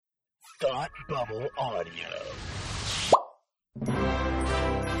Thought Bubble Audio.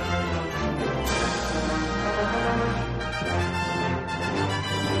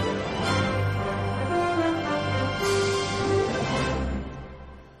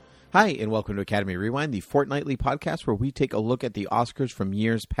 Hi, and welcome to Academy Rewind, the fortnightly podcast where we take a look at the Oscars from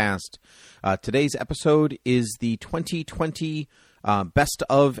years past. Today's episode is the 2020 Best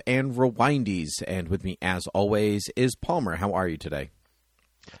of and Rewindies, and with me, as always, is Palmer. How are you today?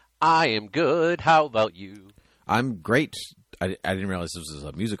 I am good. How about you? I'm great. I didn't realize this was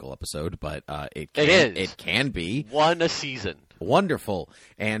a musical episode, but it is. It can be. One a season. Wonderful.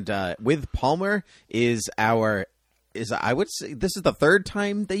 And with Palmer I would say this is the third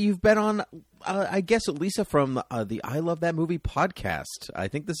time that you've been on, I guess, Lisa, from the I Love That Movie podcast. I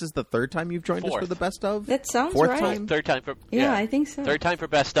think this is the third time you've joined us for the Best of? That sounds Fourth right. time? Third time for Yeah, I think so. Third time for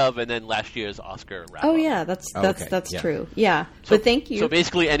Best of, and then last year's Oscar wrap. Oh yeah, that's yeah. true. Yeah, So, but thank you. So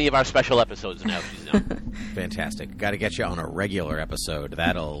basically, any of our special episodes now she's on. Fantastic. Got to get you on a regular episode.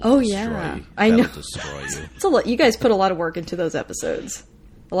 That'll know. destroy you. It's a lot. You guys put a lot of work into those episodes.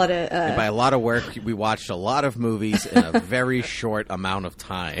 A lot of And by a lot of work, we watched a lot of movies in a very short amount of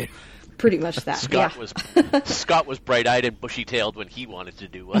time. pretty much that. Scott was bright-eyed and bushy-tailed when he wanted to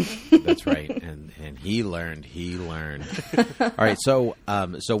do one. That's right, and he learned. All right, so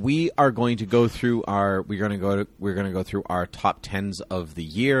we are going to go through we're going to go through our top tens of the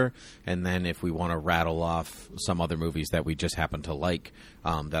year, and then if we want to rattle off some other movies that we just happen to like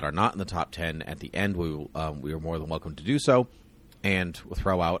that are not in the top 10 at the end, we are more than welcome to do so. And we'll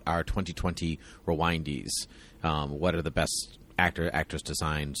throw out our 2020 Rewindies. What are the best actress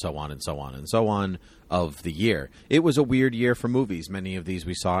design, so on and so on and so on, of the year. It was a weird year for movies. Many of these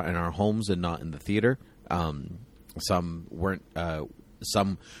we saw in our homes and not in the theater. Some weren't.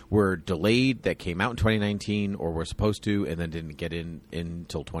 Some were delayed that came out in 2019 or were supposed to and then didn't get in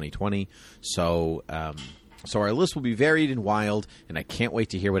until 2020. So our list will be varied and wild, and I can't wait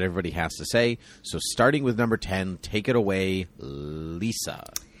to hear what everybody has to say. So starting with number 10, take it away,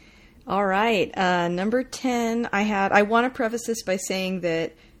 Lisa. All right, number 10. I want to preface this by saying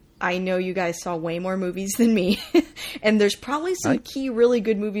that I know you guys saw way more movies than me, and there's probably some key really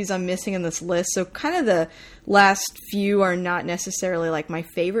good movies I'm missing in this list. So kind of the last few are not necessarily like my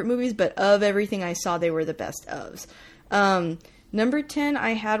favorite movies, but of everything I saw, they were the best ofs. Number 10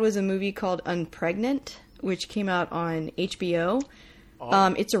 I had was a movie called Unpregnant, which came out on HBO.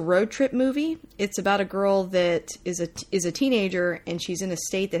 It's a road trip movie. It's about a girl that is a teenager, and she's in a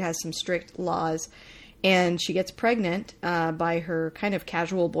state that has some strict laws, and she gets pregnant by her kind of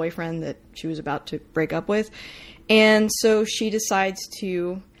casual boyfriend that she was about to break up with, and so she decides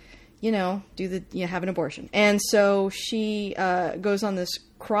to, have an abortion, and so she goes on this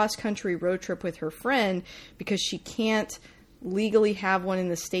cross-country road trip with her friend because she can't legally have one in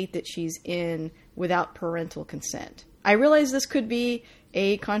the state that she's in without parental consent. I realize this could be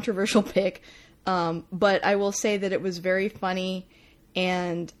a controversial pick, but I will say that it was very funny,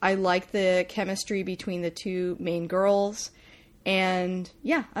 and I liked the chemistry between the two main girls. And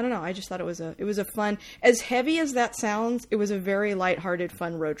yeah, I don't know. I just thought it was a fun, as heavy as that sounds, it was a very lighthearted,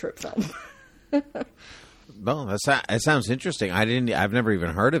 fun road trip film. Well, that sounds interesting. I've never even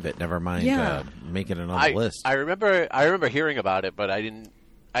heard of it. Never mind making it on the list. I remember hearing about it, but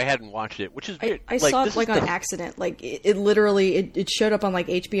I hadn't watched it, which is weird. I saw it on accident. Like it literally it showed up on like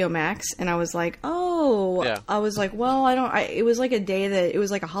HBO Max, and I was like, oh, yeah. I was like, well, it was like a day that it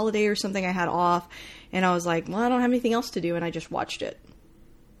was like a holiday or something I had off, and I was like, well, I don't have anything else to do, and I just watched it.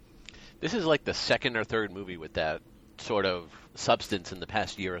 This is like the second or third movie with that sort of substance in the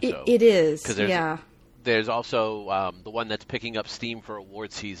past year or so. It is, 'cause there's also the one that's picking up steam for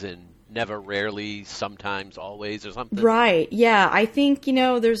award season, Never, Rarely, Sometimes, Always, or something. Right, yeah. I think,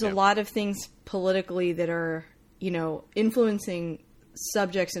 there's a lot of things politically that are, influencing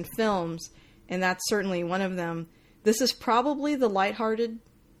subjects in films, and that's certainly one of them. This is probably the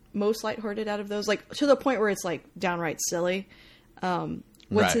most lighthearted out of those, like, to the point where it's, like, downright silly.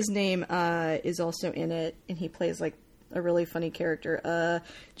 What's his name is also in it, and he plays, like, a really funny character.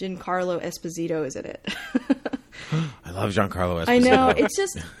 Giancarlo Esposito is in it. I love Giancarlo Esposito. I know.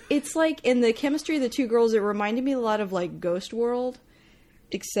 It's like in the chemistry of the two girls, it reminded me a lot of like Ghost World,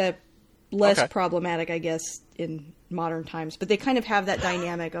 except less problematic, I guess, in modern times. But they kind of have that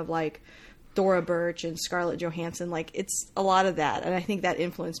dynamic of like Thora Birch and Scarlett Johansson. Like it's a lot of that. And I think that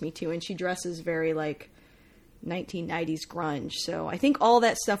influenced me too. And she dresses very like 1990s grunge. So I think all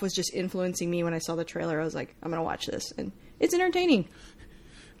that stuff was just influencing me when I saw the trailer. I was like, I'm going to watch this. And it's entertaining.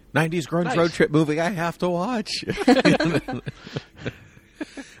 90s grunge road trip movie I have to watch.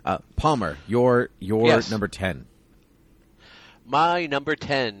 Palmer, your number 10. My number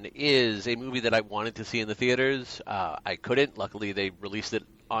 10 is a movie that I wanted to see in the theaters. I couldn't. Luckily, they released it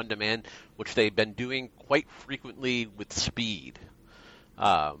on demand, which they've been doing quite frequently with Speed,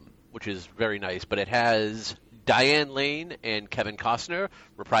 which is very nice. But it has Diane Lane and Kevin Costner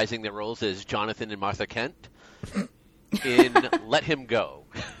reprising their roles as Jonathan and Martha Kent in Let Him Go.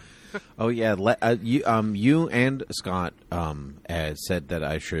 Oh yeah, you and Scott said that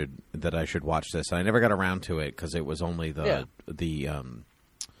I should watch this. I never got around to it because it was only the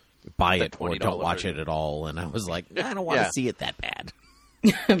buy it or don't watch it at all, and I was like, I don't want to see it that bad.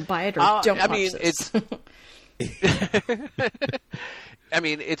 Buy it or don't watch this. I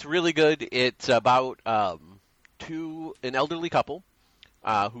mean, it's really good. It's about an elderly couple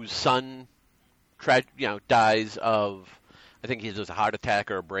whose son dies of, I think he has a heart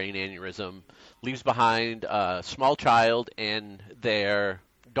attack or a brain aneurysm, leaves behind a small child and their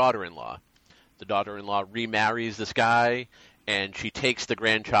daughter-in-law. The daughter-in-law remarries this guy, and she takes the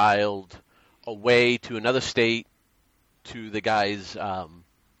grandchild away to another state to the guy's,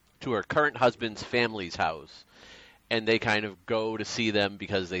 to her current husband's family's house. And they kind of go to see them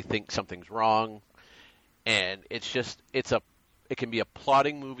because they think something's wrong. And it can be a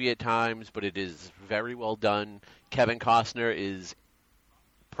plotting movie at times, but it is very well done. Kevin Costner is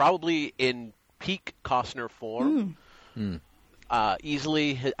probably in peak Costner form.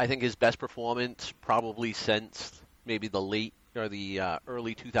 Easily, I think his best performance probably since maybe the late or the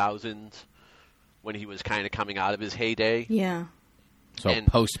early 2000s when he was kind of coming out of his heyday. Yeah. So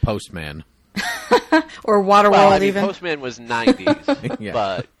Postman. Or Waterworld, even. Postman was 90s.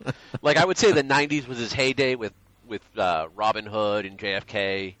 Yeah. But I would say the 90s was his heyday with Robin Hood and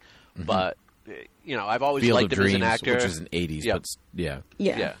JFK. Mm-hmm. But, I've always Field liked of him Dreams, as an actor. which is an 80s, Yep. but yeah.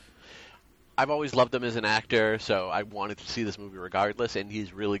 Yeah. I've always loved him as an actor, so I wanted to see this movie regardless, and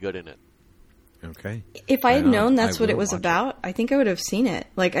he's really good in it. Okay. If I had known that's what it was watch about, I think I would have seen it.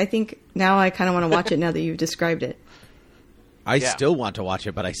 I think now I kind of want to watch it now that you've described it. I still want to watch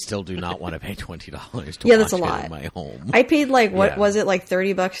it, but I still do not want to pay $20 to Yeah, watch that's a it lot. in my home. I paid Yeah. was it,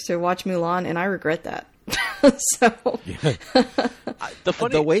 $30 to watch Mulan, and I regret that. So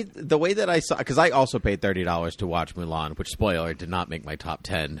The way that I saw, because I also paid $30 to watch Mulan, which, spoiler, did not make my top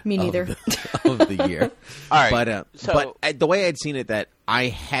 10. Me neither. Of the year. All right, but the way I'd seen it, that I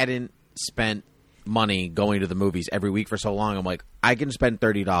hadn't spent money going to the movies every week for so long, I'm like, I can spend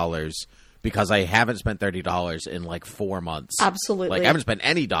 $30 because I haven't spent $30 in 4 months. Absolutely. I haven't spent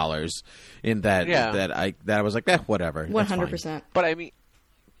any dollars in that. Yeah. That I was like, whatever. 100%. But I mean,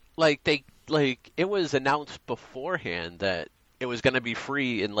 it was announced beforehand that it was going to be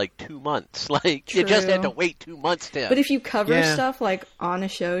free in 2 months. You just had to wait 2 months to. But if you cover stuff on a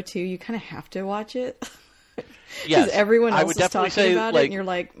show too, you kind of have to watch it. Yes, Because everyone I else would is definitely talking say, about it, and you're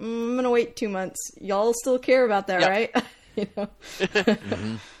like, I'm going to wait 2 months. Y'all still care about that, right?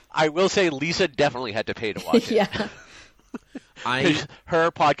 Mm-hmm. I will say Lisa definitely had to pay to watch it. Yeah. Her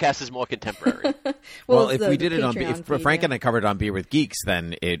podcast is more contemporary. Well, it's if we the did it on Patreon if feed, Frank yeah. and I covered it on Beer with Geeks,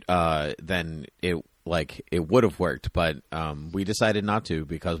 then it would have worked, but we decided not to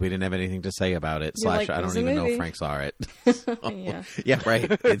because we didn't have anything to say about it. You're like, I "It was don't a even know movie." if Frank saw it. Yeah. Yeah,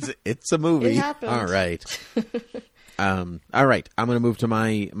 right. It's a movie. It happened. All right. All right. I'm going to move to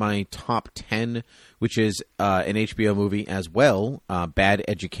my top 10, which is an HBO movie as well, Bad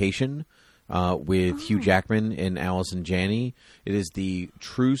Education, with Hugh Jackman and Allison Janney. It is the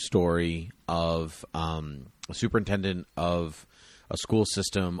true story of a superintendent of a school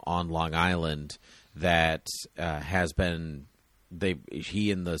system on Long Island that has been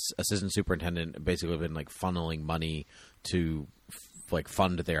he and the assistant superintendent basically have been funneling money to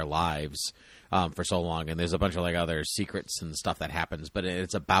fund their lives for so long, and there's a bunch of other secrets and stuff that happens, but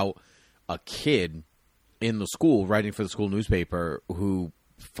it's about a kid in the school writing for the school newspaper who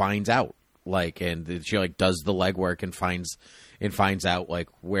finds out and she does the legwork and finds out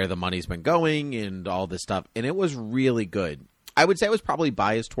where the money's been going and all this stuff, and it was really good. I would say I was probably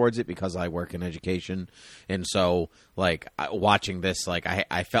biased towards it because I work in education, and so watching this,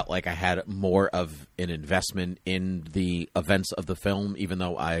 I felt like I had more of an investment in the events of the film, even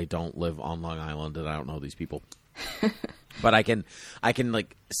though I don't live on Long Island and I don't know these people. But I can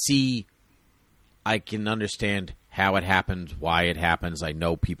see, I can understand how it happened, why it happens. I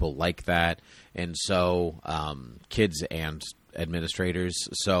know people like that, and so kids and administrators.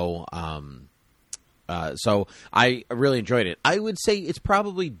 So I really enjoyed it. I would say it's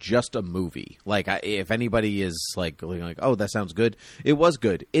probably just a movie. If anybody is going oh, that sounds good, it was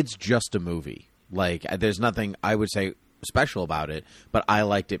good. It's just a movie. There's nothing I would say special about it, but I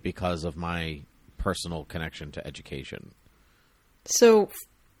liked it because of my personal connection to education. So,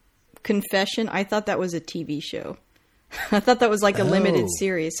 confession, I thought that was a TV show. I thought that was like a limited Oh.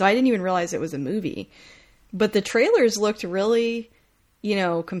 series, so I didn't even realize it was a movie. But the trailers looked really,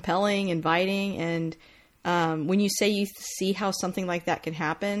 compelling, inviting, and when you say you see how something like that can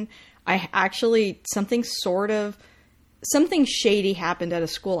happen, something shady happened at a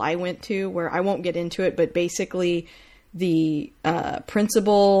school I went to where I won't get into it, but basically the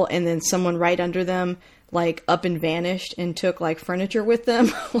principal and then someone right under them like up and vanished and took like furniture with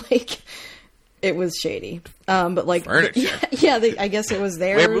them. Like it was shady. But like Furniture? I guess it was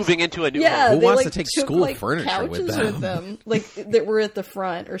theirs. We're moving into a new Yeah, home. Who they, wants like, to take took, school like, furniture with couches them? like that were at the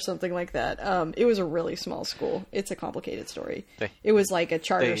front or something like that. It was a really small school. It's a complicated story. It was like a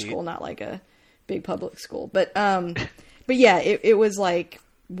charter school, not like a big public school. But yeah, it was like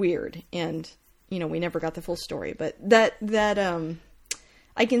weird, and we never got the full story. But that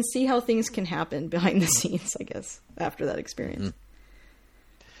I can see how things can happen behind the scenes, I guess, after that experience.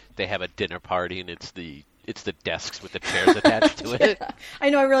 They have a dinner party, and it's the desks with the chairs attached to it. I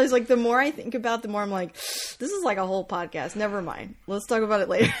know. I realize, like, the more I think about it, the more I'm like, this is like a whole podcast. Never mind. Let's talk about it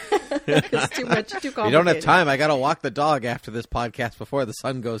later. It's too complicated. We don't have time. I got to walk the dog after this podcast before the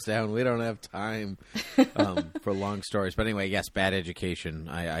sun goes down. We don't have time for long stories. But anyway, yes, Bad Education.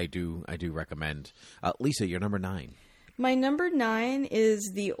 I do recommend. Lisa, you're number 9. My number 9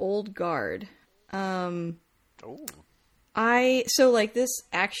 is The Old Guard. Oh. So like this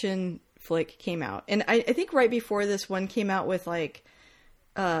action flick came out, and I think right before this one came out with like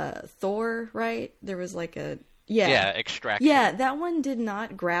Thor, right? There was like Extraction. Yeah, that one did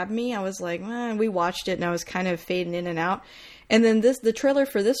not grab me. I was like, we watched it and I was kind of fading in and out. And then the trailer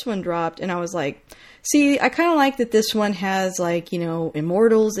for this one dropped, and I was like, see, I kind of like that this one has like,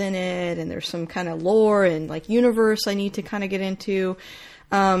 immortals in it, and there's some kind of lore and like universe I need to kind of get into.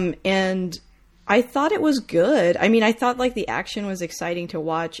 And I thought it was good. I mean, I thought like the action was exciting to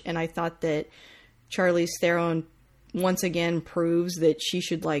watch, and I thought that Charlize Theron once again proves that she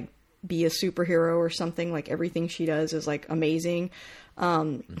should like be a superhero or something. Like everything she does is like amazing.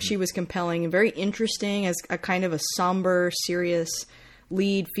 She was compelling and very interesting as a kind of a somber, serious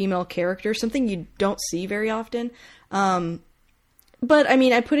lead female character, something you don't see very often. But I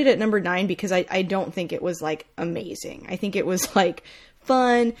mean, I put it at number 9 because I don't think it was like amazing. I think it was like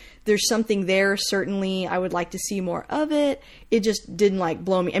fun. There's something there. Certainly I would like to see more of it. It just didn't like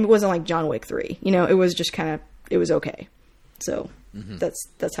blow me. I mean, it wasn't like John Wick 3, it was just kind of, it was okay. So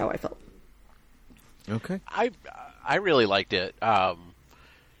that's how I felt. Okay. I really liked it.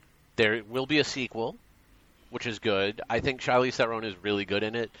 There will be a sequel, which is good. I think Charlize Theron is really good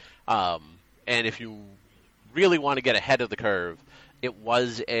in it. And if you really want to get ahead of the curve, it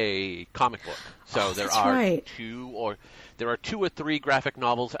was a comic book. So there are 2 or 3 graphic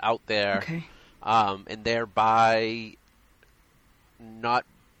novels out there. Okay. And they're by not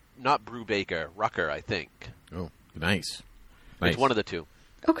Brubaker, Rucker, I think. Oh, nice. It's one of the 2.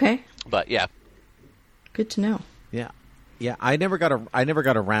 Okay. But yeah. Good to know. Yeah. I never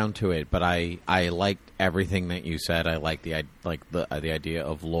got around to it, but I liked everything that you said. I liked the idea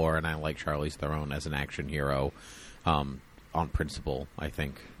of lore, and I like Charlize Theron as an action hero, on principle, I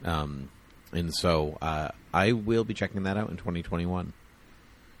think. And so I will be checking that out in 2021.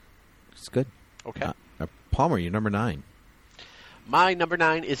 It's good. Okay. Palmer, you're number 9. My number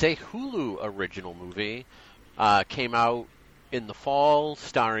 9 is a Hulu original movie. Came out in the fall,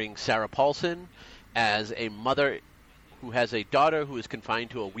 starring Sarah Paulson as a mother who has a daughter who is confined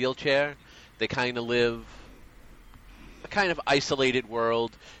to a wheelchair. They kind of live a kind of isolated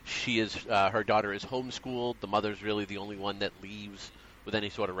world. Her daughter is homeschooled. The mother's really the only one that leaves with any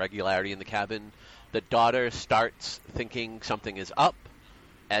sort of regularity in the cabin. The daughter starts thinking something is up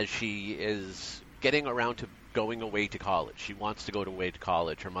as she is getting around to going away to college. She wants to go away to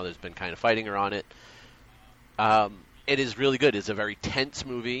college. Her mother's been kind of fighting her on it. It is really good. It's a very tense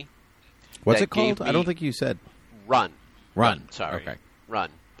movie. What's it called? I don't think you said. Run. Sorry. Okay. Run.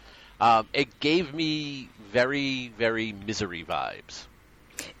 It gave me very, very Misery vibes.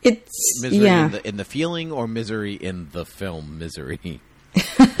 It's Misery in the feeling, or Misery in the film Misery?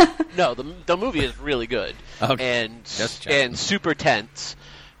 No, the movie is really good. Okay. And super tense.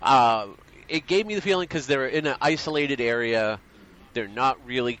 It gave me the feeling because they're in an isolated area. They're not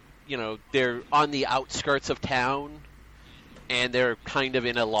really, they're on the outskirts of town, and they're kind of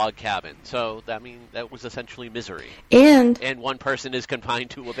in a log cabin. So, that was essentially Misery. And one person is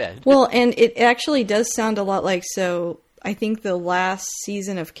confined to a bed. Well, and it actually does sound a lot like, so I think the last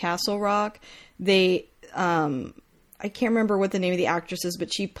season of Castle Rock, they, I can't remember what the name of the actress is,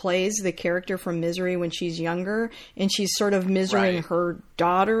 but she plays the character from Misery when she's younger, and she's sort of Miserying her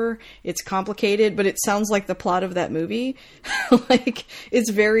daughter. It's complicated, but it sounds like the plot of that movie. Like, it's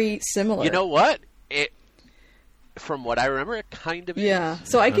very similar. You know what? from what I remember, it kind of Yeah, is.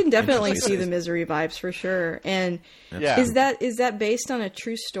 so I can definitely see the Misery vibes for sure. And Yeah. is that based on a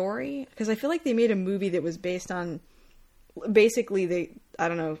true story? Because I feel like they made a movie that was based on basically I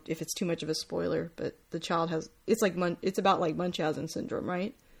don't know if it's too much of a spoiler, but the child has it's about like Munchausen syndrome,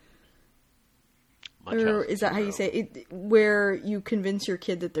 right? Or is that how you say it? Where you convince your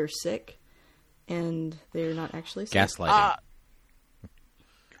kid that they're sick and they're not actually sick? Gaslighting.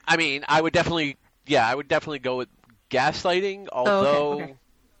 I mean, I would definitely go with gaslighting, although okay.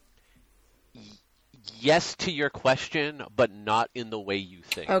 Yes to your question, but not in the way you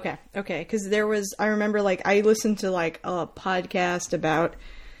think. Okay. Because I remember like I listened to like a podcast about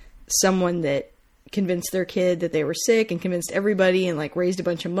someone that convinced their kid that they were sick and convinced everybody and like raised a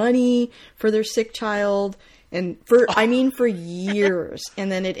bunch of money for their sick child and for years.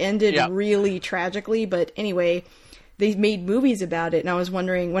 And then it ended really tragically. But anyway, they made movies about it. And I was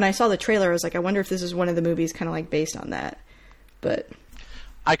wondering, when I saw the trailer, I was like, I wonder if this is one of the movies kind of like based on that. But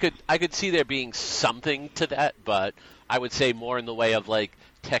I could see there being something to that, but I would say more in the way of like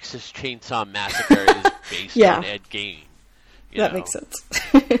Texas Chainsaw Massacre is based on Ed Gein. That makes sense.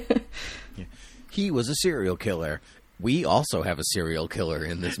 He was a serial killer. We also have a serial killer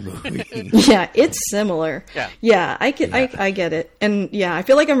in this movie. Yeah, it's similar. Yeah, I get it. And yeah, I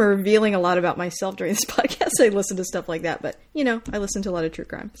feel like I'm revealing a lot about myself during this podcast. I listen to stuff like that, but I listen to a lot of true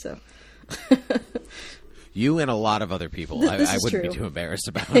crime, so. You and a lot of other people. I wouldn't be too embarrassed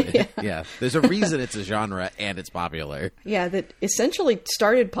about it. Yeah. There's a reason it's a genre and it's popular. Yeah, that essentially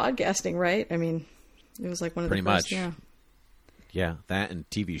started podcasting, right? I mean, it was like one of the first. Pretty much. Yeah, that and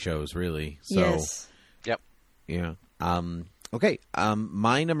TV shows, really. So, yes. Yep. Yeah. Okay.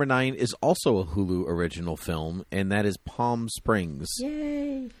 My number 9 is also a Hulu original film, and that is Palm Springs.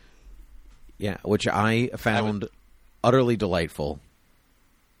 Yay. Yeah, which I found utterly delightful.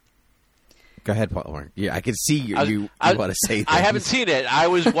 Go ahead, Paul. Yeah, I can see you want to say things. I haven't seen it. I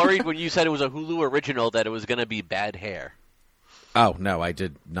was worried when you said it was a Hulu original that it was going to be Bad Hair. Oh, no, I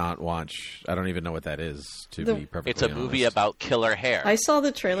did not watch. I don't even know what that is, to be perfectly honest. It's a movie about killer hair. I saw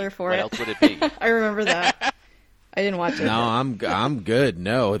the trailer for it. What else would it be? I remember that. I didn't watch it. No, I'm good.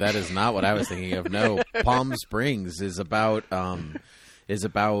 No, that is not what I was thinking of. No, Palm Springs is about this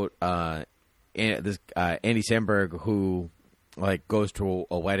Andy Samberg who like goes to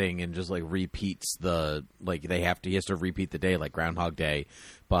a wedding and just like repeats he has to repeat the day like Groundhog Day,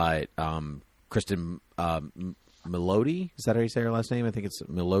 but Kristen Melody, is that how you say her last name? I think it's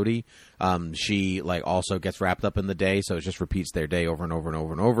Melody. She like also gets wrapped up in the day, so it just repeats their day over and over and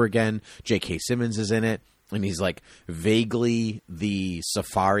over and over again. J.K. Simmons is in it, and he's like vaguely the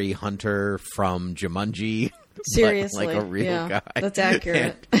safari hunter from Jumanji. Seriously, like a real guy. That's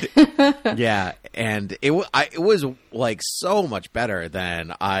accurate. And it was like so much better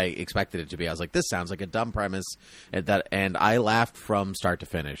than I expected it to be. I was like, this sounds like a dumb premise, and I laughed from start to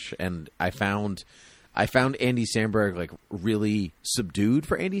finish. And I found Andy Samberg like really subdued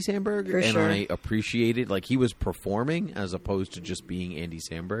for Andy Samberg, I appreciated like he was performing as opposed to just being Andy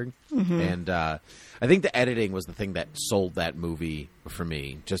Samberg. Mm-hmm. And I think the editing was the thing that sold that movie for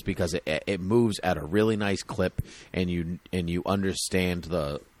me, just because it moves at a really nice clip, and you understand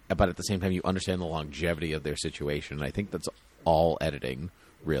but at the same time you understand the longevity of their situation. And I think that's all editing,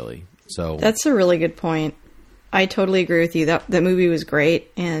 really. So that's a really good point. I totally agree with you. That movie was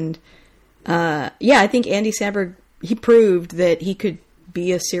great, and. I think Andy Samberg, he proved that he could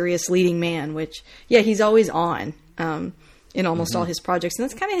be a serious leading man, which, he's always on, in almost all his projects. And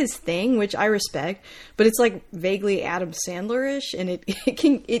that's kind of his thing, which I respect, but it's like vaguely Adam Sandler-ish. And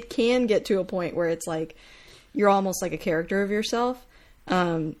it can get to a point where it's like, you're almost like a character of yourself.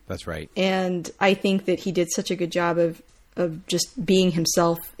 That's right. And I think that he did such a good job of just being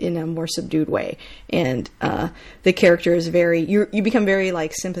himself in a more subdued way. And the character is you become very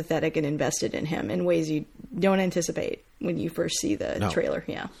like sympathetic and invested in him in ways you don't anticipate when you first see the trailer.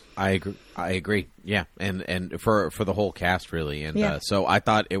 Yeah. I agree. Yeah. And for the whole cast really. And so I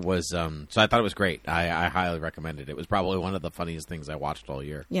thought it was great. I highly recommend it. It was probably one of the funniest things I watched all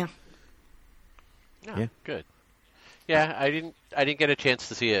year. Yeah. Yeah. Good. Yeah, I didn't get a chance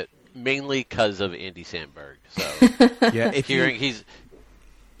to see it. Mainly because of Andy Samberg. So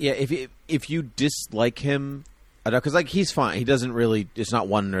if you dislike him, because like he's fine. He doesn't really. It's not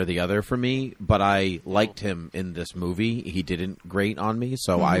one or the other for me. But I liked him in this movie. He didn't grate on me,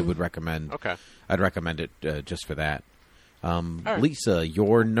 so I would recommend. Okay, I'd recommend it just for that. Right. Lisa,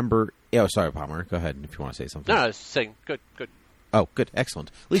 your number. Oh, sorry, Palmer. Go ahead if you want to say something. No, I was saying good. Oh, good,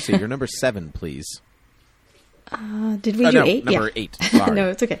 excellent. Lisa, your number 7, please. Did we do 8? Number 8. Sorry. No,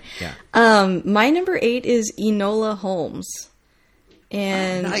 it's okay. Yeah. My number 8 is Enola Holmes.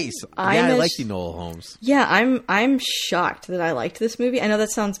 And Nice. I'm Yeah, I as- like the Enola Holmes. Yeah, I'm shocked that I liked this movie. I know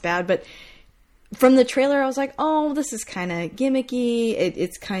that sounds bad, but from the trailer, I was like, oh, this is kind of gimmicky.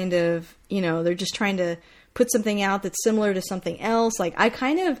 It's kind of, they're just trying to put something out that's similar to something else. Like, I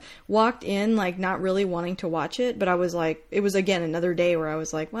kind of walked in, like, not really wanting to watch it, but I was like, it was, again, another day where I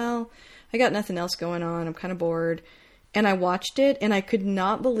was like, well, I got nothing else going on. I'm kind of bored. And I watched it, and I could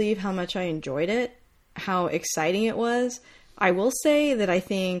not believe how much I enjoyed it, how exciting it was. I will say that I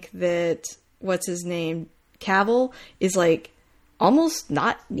think that, what's his name, Cavill, is, like, almost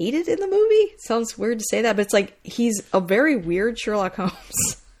not needed in the movie. Sounds weird to say that, but it's like, he's a very weird Sherlock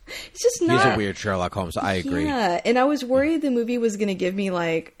Holmes. He's just not. He's a weird Sherlock Holmes. I agree. Yeah, and I was worried the movie was going to give me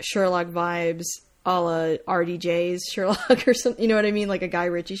like Sherlock vibes, a la RDJ's Sherlock or something. You know what I mean, like a Guy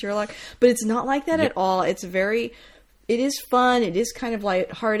Ritchie Sherlock. But it's not like that at all. It is fun. It is kind of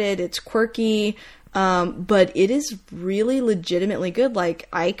lighthearted. It's quirky, but it is really legitimately good. Like,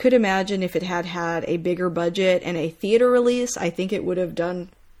 I could imagine if it had had a bigger budget and a theater release, I think it would have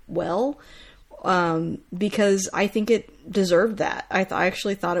done well. Because I think it deserved that. I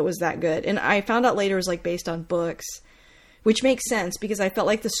actually thought it was that good. And I found out later it was like based on books, which makes sense because I felt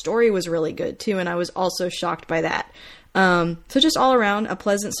like the story was really good too. And I was also shocked by that. So just all around a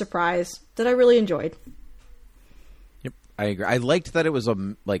pleasant surprise that I really enjoyed. Yep, I agree. I liked that it was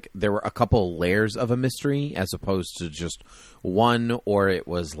there were a couple layers of a mystery as opposed to just one, or it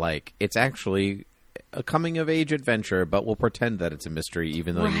was like, it's actually a coming of age adventure, but we'll pretend that it's a mystery,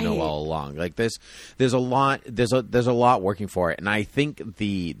 even though you know all along. Like this, there's a lot working for it, and I think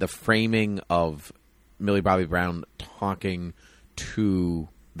the framing of Millie Bobby Brown talking to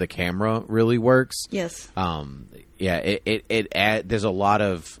the camera really works. Yes. There's a lot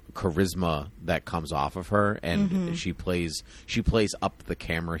of charisma that comes off of her, and she plays up the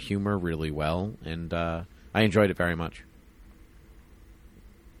camera humor really well, and I enjoyed it very much.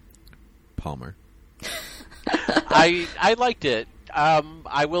 Palmer. I liked it.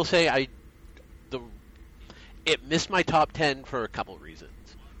 I will say it missed my top 10 for a couple reasons.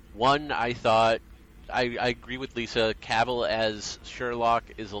 One, I thought I agree with Lisa. Cavill as Sherlock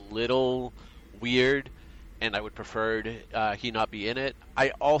is a little weird, and I would prefer he not be in it.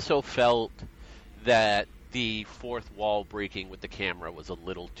 I also felt that the fourth wall breaking with the camera was a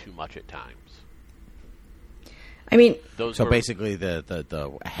little too much at times. I mean, basically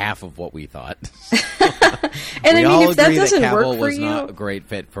the half of what we thought. And we I mean, all if that agree doesn't Cavill work for was you, not a great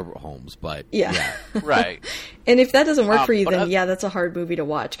fit for Holmes, but yeah. Right. And if that doesn't work for you, but then yeah, that's a hard movie to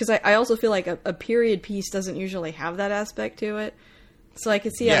watch. Because I also feel like a period piece doesn't usually have that aspect to it. So I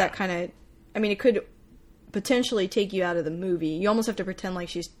could see how that kind of, I mean, it could potentially take you out of the movie. You almost have to pretend like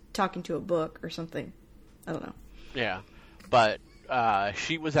she's talking to a book or something. I don't know. Yeah, but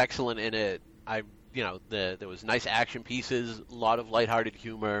she was excellent in it. There was nice action pieces, a lot of lighthearted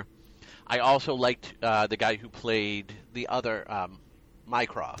humor. I also liked the guy who played the other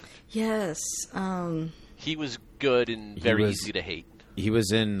Mycroft. Yes. He was good and very easy to hate. He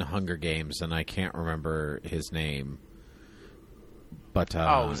was in Hunger Games, and I can't remember his name. But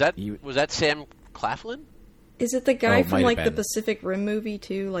was that Sam Claflin? Is it the guy from like the been. Pacific Rim movie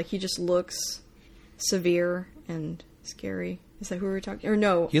too? Like he just looks severe and scary. Is that who we were talking? Or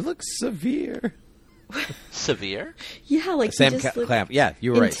no? He looks severe. Severe? Yeah, like Sam he just looked Claflin. Yeah,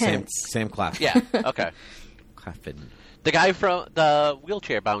 you were intense. right. Sam Claflin. Yeah. Okay. Claflin. The guy from the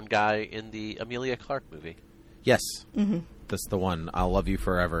wheelchair-bound guy in the Amelia Clarke movie. Yes. Mm-hmm. That's the one. I'll love you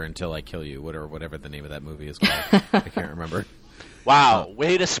forever until I kill you, or whatever the name of that movie is called. I can't remember. Wow,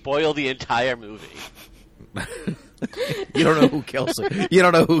 way to spoil the entire movie. You don't know who kills him. You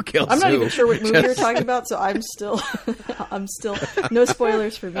don't know who kills I'm not who. even sure what movie you're talking about, so I'm still no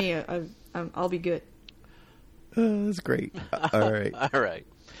spoilers for me. I'll be good. That's great. All right. All right.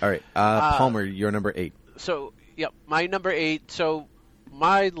 All right. Palmer, you're number 8. So, my number 8. So,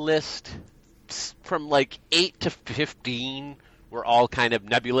 my list from like 8 to 15 were all kind of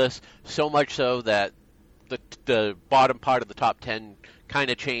nebulous. So much so that the bottom part of the top 10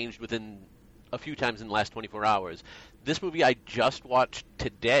 kind of changed within a few times in the last 24 hours. This movie I just watched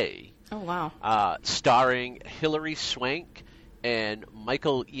today. Oh, wow. Starring Hilary Swank and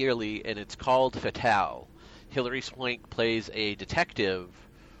Michael Early, and it's called Fatale. Hilary Swank plays a detective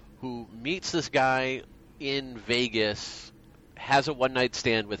who meets this guy in Vegas, has a one-night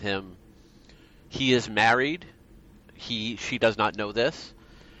stand with him. He is married. She does not know this.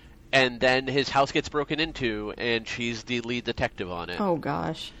 And then his house gets broken into, and she's the lead detective on it. Oh,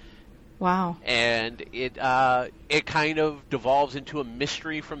 gosh. Wow. And it kind of devolves into a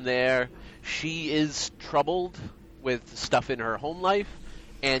mystery from there. She is troubled with stuff in her home life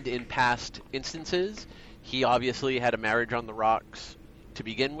and in past instances. He obviously had a marriage on the rocks to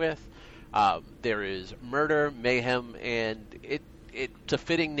begin with. There is murder, mayhem, and it's a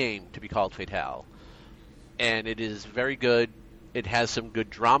fitting name to be called Fatale. And it is very good. It has some good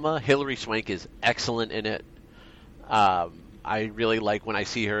drama. Hilary Swank is excellent in it. I really like when I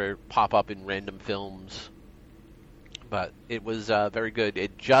see her pop up in random films. But it was very good.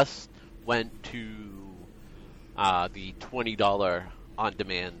 It just went to the $20 on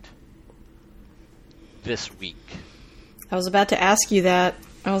demand this week. I was about to ask you that.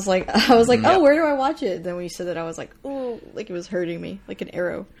 I was like, oh, where do I watch it? Then when you said that, I was like, oh, like it was hurting me, like an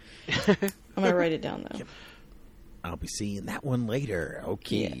arrow. I'm gonna write it down though. Yep. I'll be seeing that one later.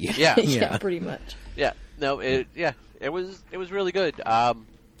 Okay. Yeah. Yeah, pretty much. Yeah. No. It was really good. I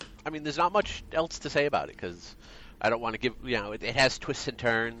mean, there's not much else to say about it because I don't want to give. It has twists and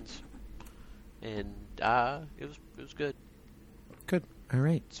turns, and it was good. Good. All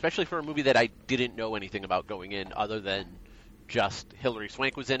right. Especially for a movie that I didn't know anything about going in, other than just Hilary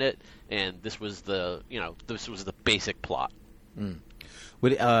Swank was in it, and this was the basic plot. Mm.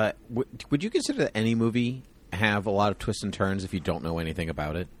 Would you consider that any movie have a lot of twists and turns if you don't know anything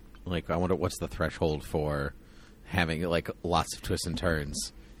about it? Like, I wonder what's the threshold for having like lots of twists and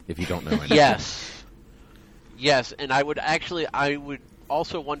turns if you don't know anything. Yes, and I would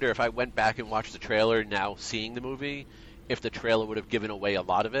also wonder if I went back and watched the trailer now, seeing the movie, if the trailer would have given away a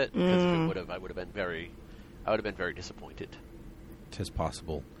lot of it. Because if it would have, I would have been very disappointed. 'Tis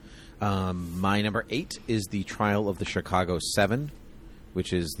possible. My number 8 is The Trial of the Chicago 7,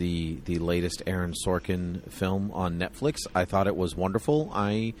 which is the latest Aaron Sorkin film on Netflix. I thought it was wonderful.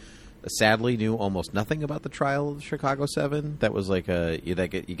 I sadly knew almost nothing about The Trial of the Chicago 7. That was like you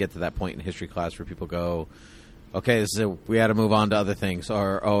get to that point in history class where people go, okay, we had to move on to other things,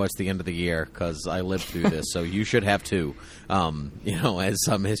 or it's the end of the year because I lived through this, so you should have too. As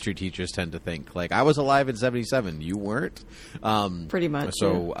some history teachers tend to think. Like, I was alive in '77, you weren't. Pretty much.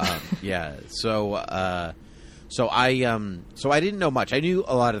 So yeah. So I didn't know much. I knew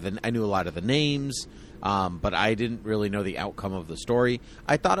a lot of the names, but I didn't really know the outcome of the story.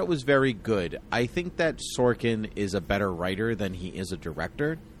 I thought it was very good. I think that Sorkin is a better writer than he is a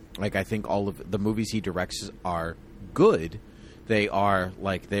director. Like, I think all of the movies he directs are good.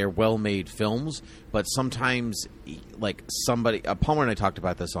 They're well-made films, but sometimes, like, Palmer and I talked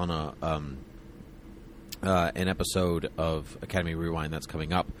about this on an episode of Academy Rewind that's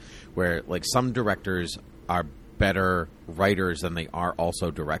coming up, where, like, some directors are better writers than they are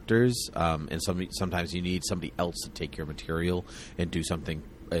also directors, and sometimes you need somebody else to take your material and do something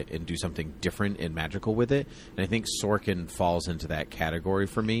different and magical with it. And I think Sorkin falls into that category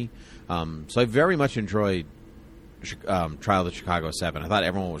for me. So I very much enjoyed Trial of the Chicago 7. I thought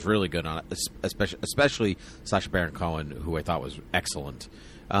everyone was really good on it, especially Sacha Baron Cohen, who I thought was excellent.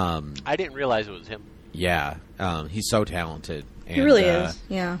 I didn't realize it was him. Yeah, he's so talented. And, he really is.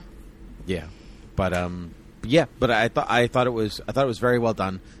 Yeah. Yeah, but I thought it was very well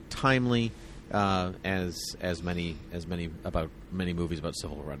done, timely. As many movies about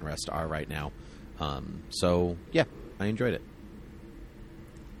civil unrest are right now. So yeah, I enjoyed it.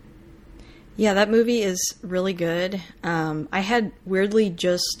 Yeah, that movie is really good. I had weirdly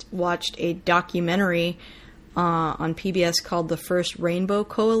just watched a documentary on PBS called The First Rainbow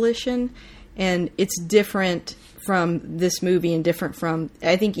Coalition, and it's different from this movie and different from,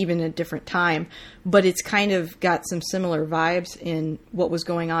 I think, even a different time, but it's kind of got some similar vibes in what was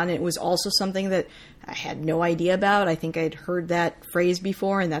going on. And it was also something that I had no idea about. I think I'd heard that phrase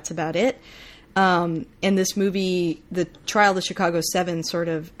before, and that's about it. And this movie, The Trial of the Chicago 7, sort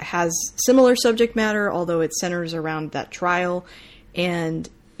of has similar subject matter, although it centers around that trial, and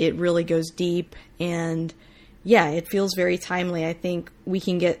it really goes deep, and yeah, it feels very timely. I think we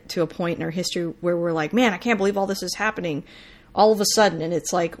can get to a point in our history where we're like, man, I can't believe all this is happening all of a sudden. And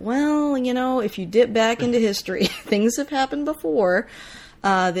it's like, well, if you dip back into history, things have happened before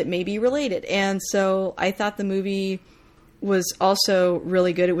that may be related. And so I thought the movie was also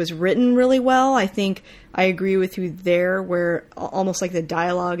really good. It was written really well. I think I agree with you there, where almost like the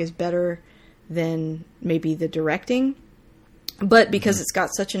dialogue is better than maybe the directing. But because it's got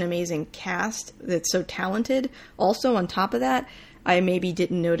such an amazing cast that's so talented, also on top of that, I maybe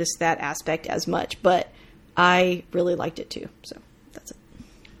didn't notice that aspect as much. But I really liked it too. So that's it.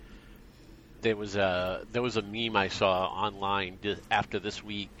 There was a meme I saw online after this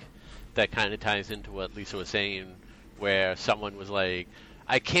week that kind of ties into what Lisa was saying, where someone was like,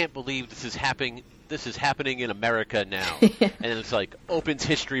 "I can't believe this is happening. This is happening in America now." Yeah. And it's like, opens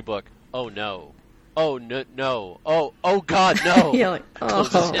history book. Oh no. Oh no! Oh God, no! You're like, oh.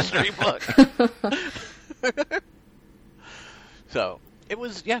 Close this history book. So it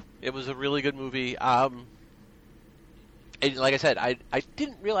was a really good movie. And like I said, I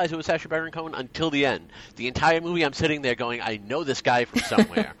didn't realize it was Sacha Baron Cohen until the end. The entire movie, I'm sitting there going, I know this guy from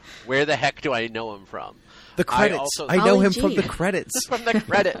somewhere. Where the heck do I know him from? The credits. I know Ollie him G. from the credits. From the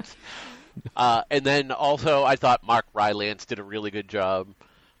credits. And then also, I thought Mark Rylance did a really good job.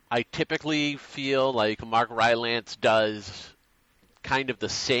 I typically feel like Mark Rylance does kind of the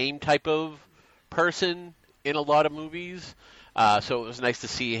same type of person in a lot of movies. So it was nice to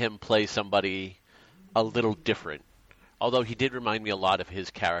see him play somebody a little different. Although he did remind me a lot of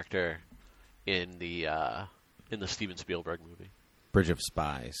his character in the Steven Spielberg movie. Bridge of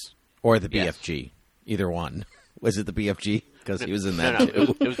Spies. Or the Yes. BFG. Either one. Was it the BFG? Because he was in No, that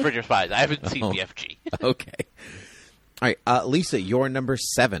too. it was Bridge of Spies. I haven't seen BFG. Okay. All right. Lisa, your number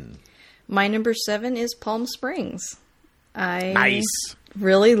 7. My number 7 is Palm Springs. I Nice.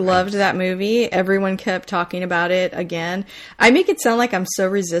 really loved that movie. Everyone kept talking about it again. I make it sound like I'm so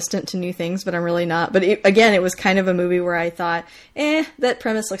resistant to new things, but I'm really not. But it was kind of a movie where I thought, that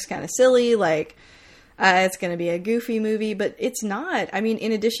premise looks kind of silly. Like, it's going to be a goofy movie, but it's not. I mean,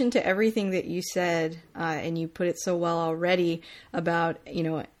 in addition to everything that you said, and you put it so well already about,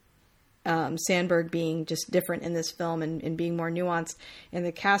 Sandberg being just different in this film and being more nuanced, and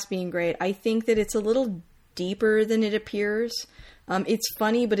the cast being great, I think that it's a little deeper than it appears. It's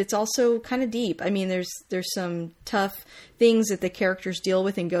funny, but it's also kind of deep. I mean, there's some tough things that the characters deal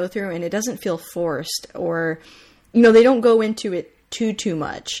with and go through, and it doesn't feel forced or, they don't go into it too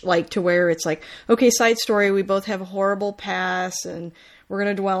much, like to where it's like, okay, side story, we both have a horrible past and we're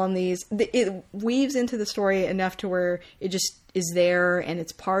going to dwell on these. It weaves into the story enough to where it just is there and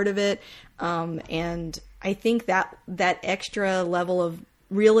it's part of it. And I think that extra level of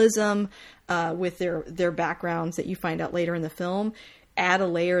realism with their backgrounds that you find out later in the film add a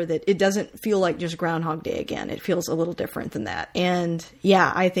layer that it doesn't feel like just Groundhog Day again. It feels a little different than that. And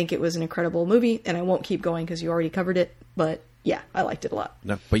yeah, I think it was an incredible movie, and I won't keep going because you already covered it, but yeah, I liked it a lot.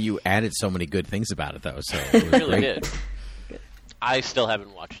 No, but you added so many good things about it, though. So it was Really great. did. I still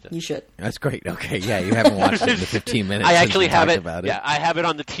haven't watched it. You should. That's great. Okay, yeah, you haven't watched it in the 15 minutes. I since actually we have talked it. About it. Yeah, I have it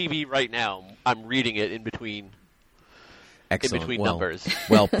on the TV right now. I'm reading it in between. Excellent. between well, numbers.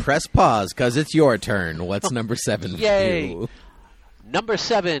 Well, press pause because it's your turn. What's number 7 for Yay. you? Number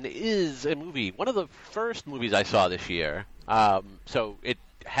 7 is a movie, one of the first movies I saw this year. So it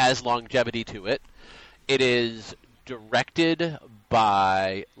has longevity to it. It is directed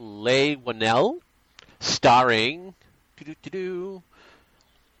by Leigh Whannell, starring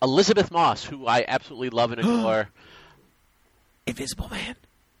Elizabeth Moss, who I absolutely love and adore. Invisible Man.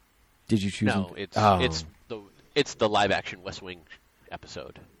 Did you choose? No, him? it's the live action West Wing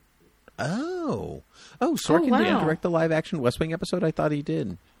episode. Oh, Sorkin wow. didn't direct the live action West Wing episode. I thought he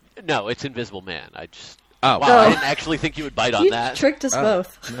did. No, it's Invisible Man. I Oh. didn't actually think you would bite on You that. tricked us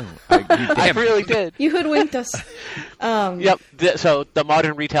both. No, I really did. You hoodwinked us. Yep. So the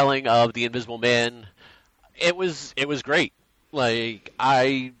modern retelling of the Invisible Man, it was great. Like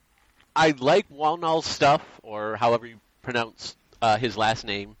I like Whannell's stuff, or however you pronounce his last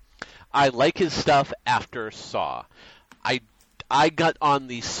name. I like his stuff after Saw. I got on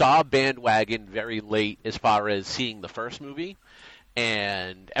the Saw bandwagon very late as far as seeing the first movie,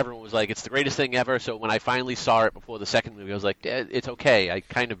 and everyone was like, it's the greatest thing ever. So when I finally saw it before the second movie, I was like, it's okay. I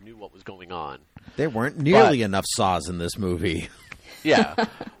kind of knew what was going on. There weren't nearly enough saws in this movie. Yeah,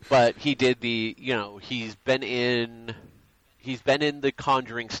 but he did he's been in the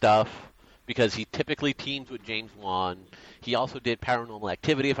Conjuring stuff because he typically teams with James Wan. He also did Paranormal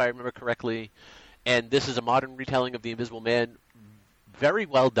Activity, if I remember correctly. And this is a modern retelling of The Invisible Man. Very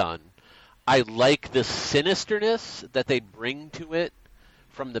well done. I like the sinisterness that they bring to it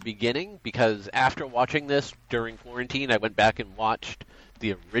from the beginning, because after watching this during quarantine, I went back and watched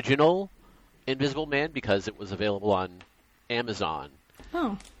the original Invisible Man because it was available on Amazon.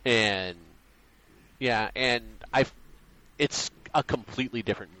 Oh. And it's a completely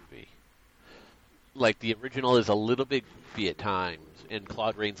different movie. Like, the original is a little bit goofy at times, and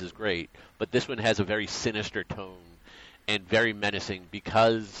Claude Rains is great, but this one has a very sinister tone and very menacing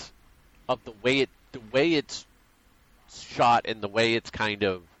because of the way it's shot and the way it's kind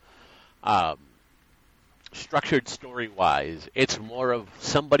of structured story-wise. It's more of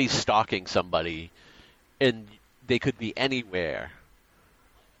somebody stalking somebody, and they could be anywhere,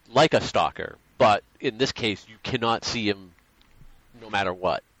 like a stalker, but in this case, you cannot see him no matter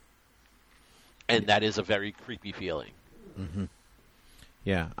what. And that is a very creepy feeling. Mm-hmm.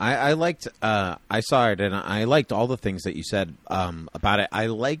 Yeah, I liked. I saw it, and I liked all the things that you said about it. I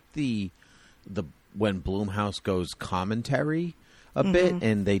liked the when Blumhouse goes commentary a bit,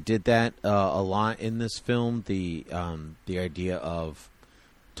 and they did that a lot in this film. The idea of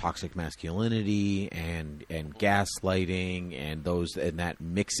toxic masculinity and gaslighting and that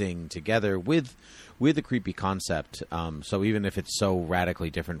mixing together with a creepy concept. So even if it's so radically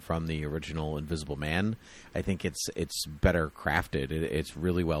different from the original Invisible Man, I think it's better crafted. It's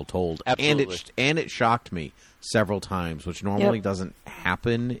really well told. Absolutely. And it shocked me several times, which normally doesn't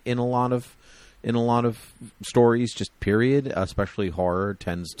happen in a lot of stories. Just period. Especially horror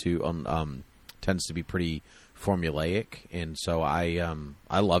tends to be pretty formulaic, and so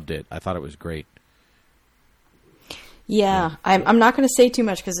I loved it. I thought it was great. Yeah, I'm not going to say too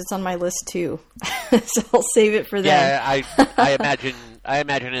much because it's on my list too, so I'll save it for then. Yeah, I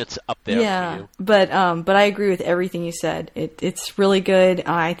imagine it's up there. Yeah, for you. but I agree with everything you said. It's really good.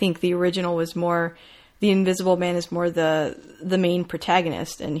 I think the original was more. The Invisible Man is more the main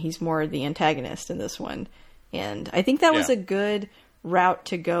protagonist, and he's more the antagonist in this one. And I think that was a good route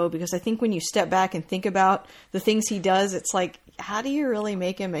to go, because I think when you step back and think about the things he does, it's like, how do you really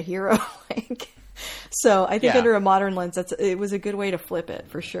make him a hero? So I think under a modern lens, it was a good way to flip it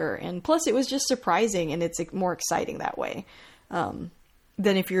for sure. And plus, it was just surprising, and it's more exciting that way than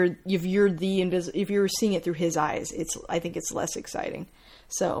if you're seeing it through his eyes. I think it's less exciting.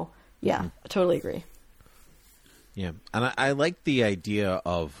 So yeah, I totally agree. Yeah, and I like the idea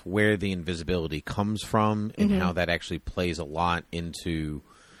of where the invisibility comes from and how that actually plays a lot into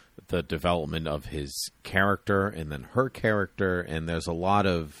the development of his character and then her character. And there's a lot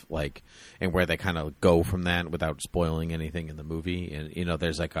of and where they kind of go from that without spoiling anything in the movie. And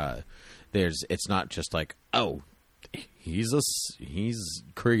it's not just like, oh, he's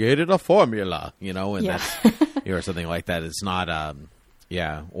created a formula, and that's or something like that. It's not.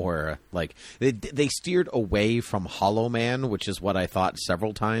 Yeah, or they steered away from Hollow Man, which is what I thought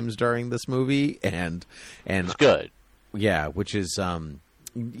several times during this movie, and It's good. Yeah, which is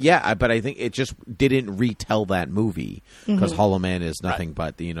but I think it just didn't retell that movie, because Hollow Man is nothing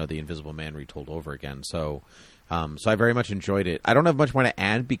but the Invisible Man retold over again. So I very much enjoyed it. I don't have much more to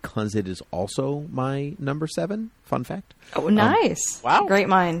add because it is also my number 7. Fun fact. Oh, nice! Wow, great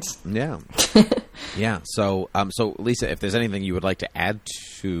minds. Yeah. Yeah. So Lisa, if there's anything you would like to add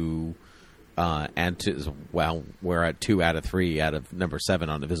to, we're at 2 out of 3 out of number 7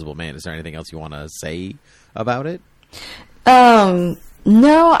 on Invisible Man. Is there anything else you want to say about it?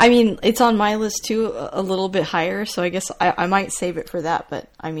 No, I mean, it's on my list too, a little bit higher. So I guess I might save it for that. But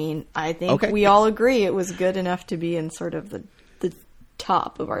I mean, I think we all agree it was good enough to be in sort of the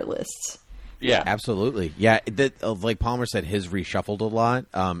top of our lists. Yeah, absolutely. Yeah, like Palmer said, his reshuffled a lot,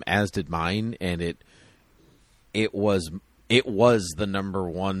 as did mine, and it was the number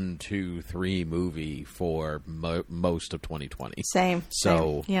 1, 2, 3 movie for most of 2020. Same.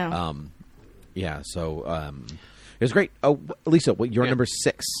 So yeah. So it was great. Oh, Lisa, your number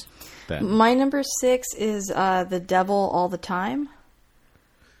 6 then? My number 6 is The Devil All the Time.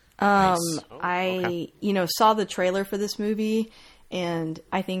 Nice. I saw the trailer for this movie. And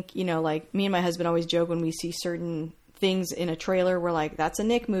I think, me and my husband always joke when we see certain things in a trailer, we're like, that's a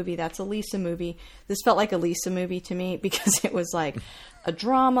Nick movie, that's a Lisa movie. This felt like a Lisa movie to me because it was like a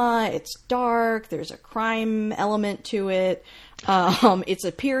drama, it's dark, there's a crime element to it, it's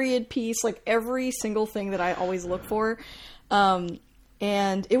a period piece, like every single thing that I always look for. And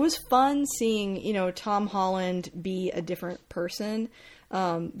it was fun seeing, Tom Holland be a different person.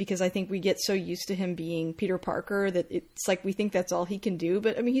 Because I think we get so used to him being Peter Parker that it's like we think that's all he can do.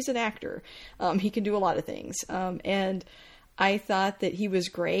 But I mean, he's an actor. He can do a lot of things. And I thought that he was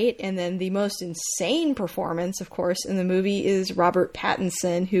great. And then the most insane performance, of course, in the movie is Robert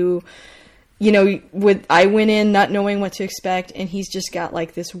Pattinson, who, I went in not knowing what to expect, and he's just got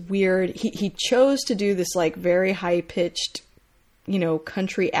like this weird. He chose to do this like very high pitched,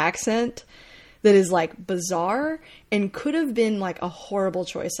 country accent that is like bizarre and could have been like a horrible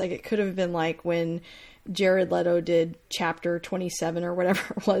choice. Like it could have been like when Jared Leto did Chapter 27 or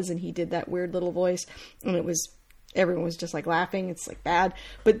whatever it was, and he did that weird little voice, and everyone was just like laughing. It's like bad.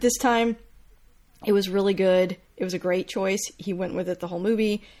 But this time it was really good. It was a great choice. He went with it the whole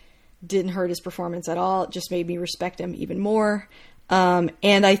movie. Didn't hurt his performance at all. It just made me respect him even more. And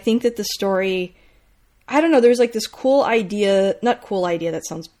I think that the story, I don't know, there's like this cool idea, not cool idea, that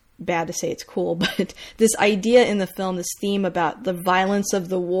sounds bad to say it's cool, but this idea in the film, this theme about the violence of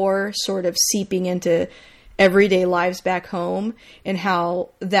the war sort of seeping into everyday lives back home and how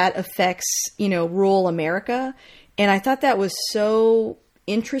that affects, rural America. And I thought that was so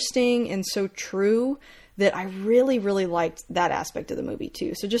interesting and so true that I really, really liked that aspect of the movie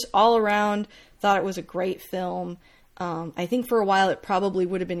too. So just all around, thought it was a great film. I think for a while it probably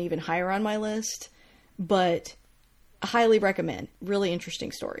would have been even higher on my list, but highly recommend. Really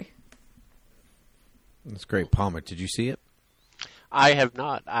interesting story. That's great. Palmer, did you see it? I have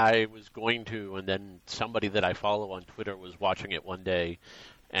not. I was going to, and then somebody that I follow on Twitter was watching it one day,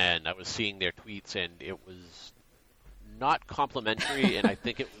 and I was seeing their tweets, and it was not complimentary, and I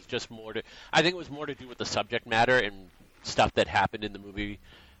think it was just more to. I think it was more to do with the subject matter and stuff that happened in the movie,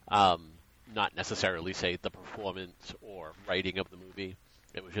 not necessarily say the performance or writing of the movie.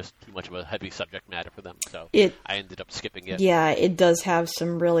 It was just too much of a heavy subject matter for them, so I ended up skipping it. Yeah, it does have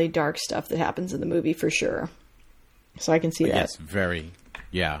some really dark stuff that happens in the movie for sure. So I can see that. Yes, very.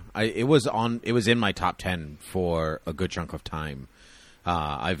 Yeah, it was in my top 10 for a good chunk of time.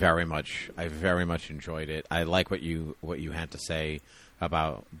 I very much enjoyed it. I like what you had to say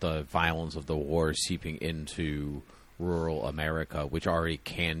about the violence of the war seeping into rural America, which already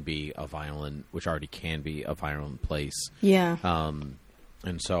can be a violent place. Yeah.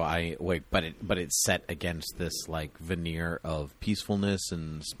 And so but it's set against this like veneer of peacefulness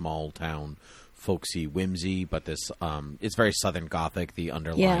and small town folksy whimsy, but this it's very Southern Gothic, the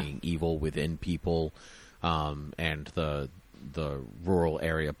underlying evil within people, and the rural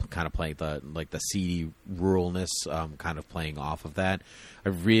area kind of playing the seedy ruralness, kind of playing off of that. I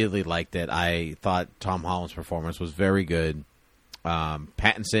really liked it. I thought Tom Holland's performance was very good.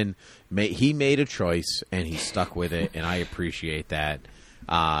 Pattinson made a choice and he stuck with it, and I appreciate that.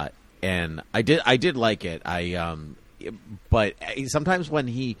 And I did like it. But sometimes when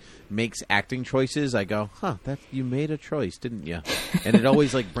he makes acting choices, I go, you made a choice, didn't you? And it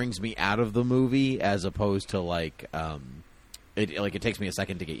always like brings me out of the movie, as opposed to like, it takes me a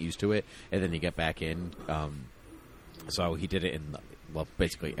second to get used to it, and then you get back in. So he did it in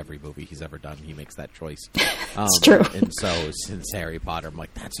basically every movie he's ever done. He makes that choice. It's true. And so since Harry Potter, I'm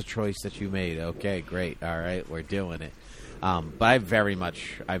like, that's a choice that you made. Okay, great. All right, we're doing it. But I very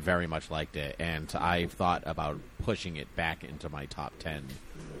much liked it, and I've thought about pushing it back into my top 10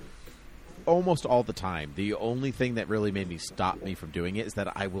 almost all the time. The only thing that really made me stop me from doing it is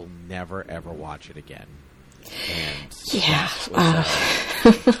that I will never ever watch it again. And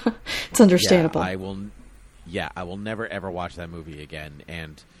it's understandable. I will never ever watch that movie again.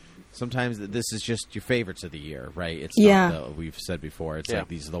 And sometimes this is just your favorites of the year, right? It's not we've said before. It's like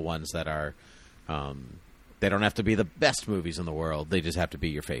these are the ones that are. They don't have to be the best movies in the world. They just have to be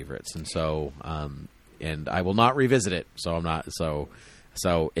your favorites. And so, and I will not revisit it. So I'm not. So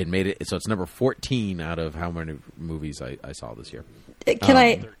it made it. So it's number 14 out of how many movies I saw this year. Can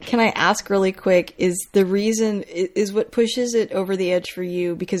I ask really quick? Is the reason is what pushes it over the edge for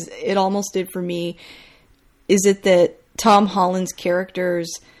you, because it almost did for me? Is it that Tom Holland's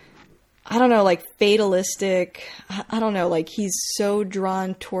characters, I don't know, like fatalistic? I don't know, like he's so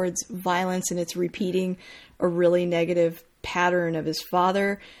drawn towards violence, and it's repeating a really negative pattern of his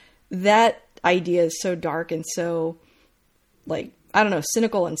father. That idea is so dark and so, like, I don't know,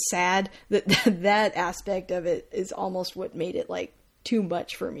 cynical and sad, that aspect of it is almost what made it like too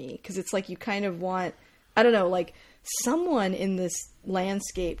much for me. Because it's like you kind of want, I don't know, like someone in this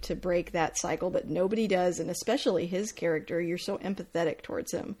landscape to break that cycle, but nobody does. And especially his character, you're so empathetic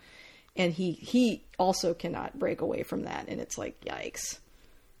towards him. And he also cannot break away from that. And it's like, yikes.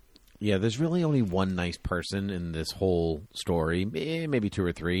 Yeah, there's really only one nice person in this whole story, maybe two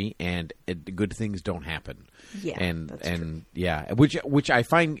or three, and good things don't happen. Yeah, that's true. Yeah, which I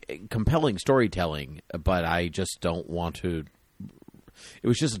find compelling storytelling, but I just don't want to. It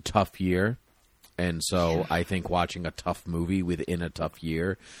was just a tough year, and so I think watching a tough movie within a tough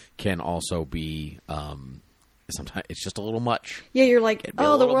year can also be. Sometimes it's just a little much. Yeah, you're like,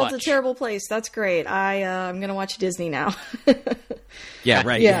 the world's a terrible place. That's great. I'm going to watch Disney now. Yeah,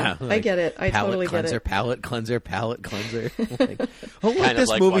 right. Yeah, Like, I get it. I totally get it. Palate cleanser. Like, look,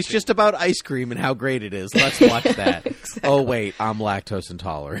 this movie's just about ice cream and how great it is. Let's watch that. Exactly. Oh, wait, I'm lactose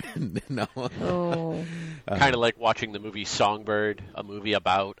intolerant. No. Oh. Kind of like watching the movie Songbird, a movie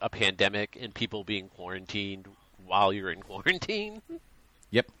about a pandemic and people being quarantined while you're in quarantine.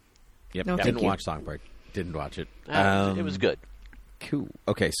 Yep. No, Didn't watch Songbird. Didn't watch it. It was good. Cool.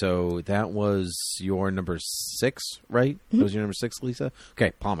 Okay, so that was your number 6, right? Mm-hmm. That was your number 6, Lisa?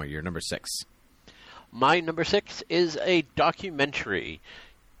 Okay, Palmer, your number 6. My number 6 is a documentary.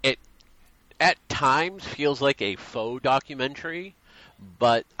 It, at times, feels like a faux documentary,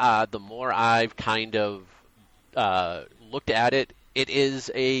 but the more I've kind of looked at it, it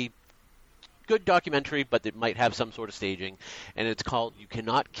is a good documentary, but it might have some sort of staging, and it's called You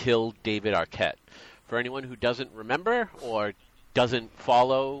Cannot Kill David Arquette. For anyone who doesn't remember or doesn't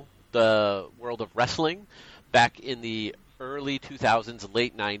follow the world of wrestling, back in the early 2000s,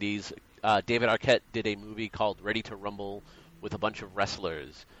 late 90s, David Arquette did a movie called Ready to Rumble with a bunch of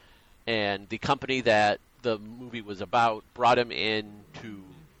wrestlers. And the company that the movie was about brought him in to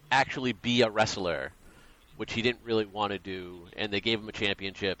actually be a wrestler which he didn't really want to do, and they gave him a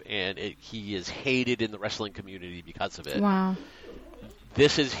championship, and he is hated in the wrestling community because of it. Wow.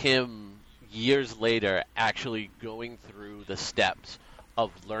 This is him years later actually going through the steps of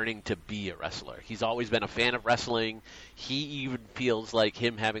learning to be a wrestler. He's always been a fan of wrestling. He even feels like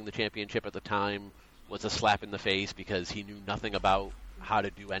him having the championship at the time was a slap in the face because he knew nothing about how to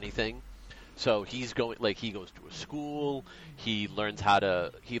do anything. So he goes to a school. He learns how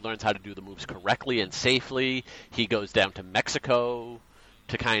to do the moves correctly and safely. He goes down to Mexico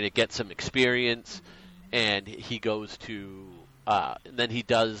to kind of get some experience, and he goes to and then he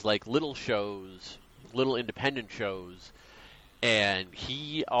does like little independent shows, and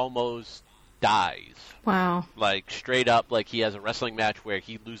he almost dies. Wow. Like straight up, like he has a wrestling match where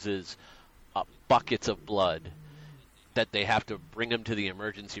he loses buckets of blood that they have to bring him to the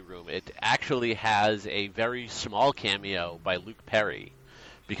emergency room. It actually has a very small cameo by Luke Perry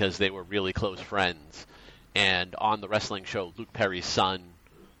because they were really close friends. And on the wrestling show, Luke Perry's son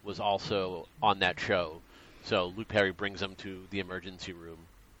was also on that show. So Luke Perry brings him to the emergency room.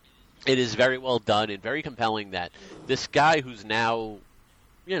 It is very well done and very compelling that this guy who's now,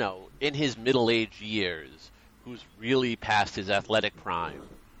 in his middle-aged years, who's really past his athletic prime,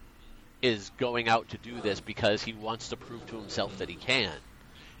 is going out to do this because he wants to prove to himself that he can.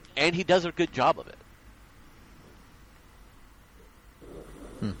 And he does a good job of it.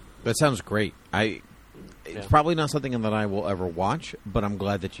 That sounds great. It's probably not something that I will ever watch, but I'm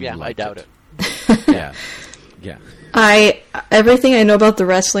glad that you liked I doubt it. Yeah. Yeah. Everything I know about the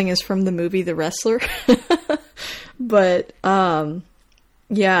wrestling is from the movie The Wrestler. But,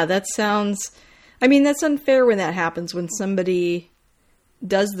 yeah, that's unfair when that happens, when somebody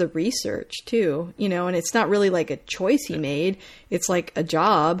does the research too, and it's not really like a choice he made. It's like a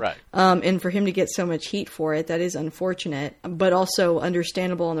job. Right. And for him to get so much heat for it, that is unfortunate, but also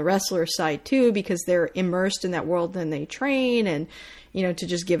understandable on the wrestler side too, because they're immersed in that world and they train, and, to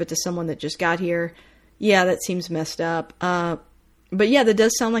just give it to someone that just got here. Yeah, that seems messed up. But yeah, that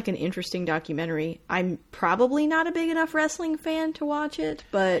does sound like an interesting documentary. I'm probably not a big enough wrestling fan to watch it,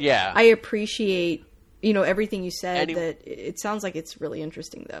 but yeah. I appreciate, everything you said. That it sounds like it's really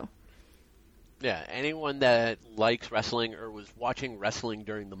interesting, though. Yeah, anyone that likes wrestling or was watching wrestling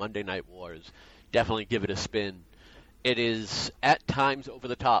during the Monday Night Wars, definitely give it a spin. It is at times over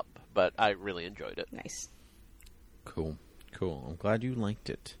the top, but I really enjoyed it. Nice. Cool. I'm glad you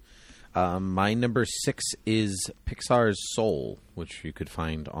liked it. My number 6 is Pixar's Soul, which you could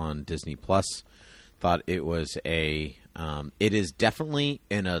find on Disney Plus. Thought it was it is definitely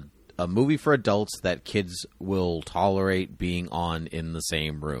a movie for adults that kids will tolerate being on in the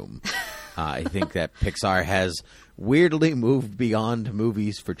same room. I think that Pixar has weirdly moved beyond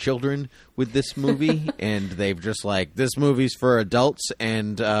movies for children with this movie, and they've just this movie's for adults,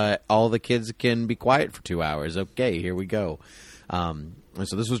 and all the kids can be quiet for 2 hours. Okay, here we go. And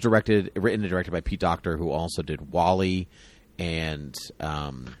so this was written and directed by Pete Docter, who also did WALL-E and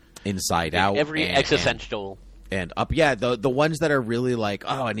Inside Out. Every existential. And Up. Yeah, the ones that are really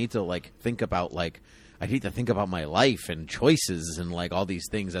I need to think about I need to think about my life and choices and all these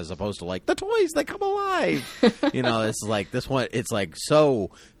things, as opposed to the toys that come alive. It's this one. It's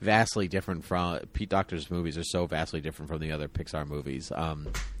so vastly different from Pete Docter's movies are so vastly different from the other Pixar movies.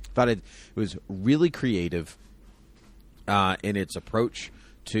 Thought it was really creative in its approach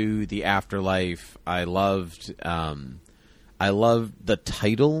to the afterlife. I loved the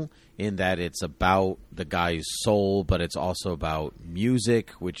title, in that it's about the guy's soul, but it's also about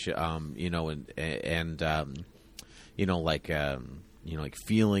music, which feeling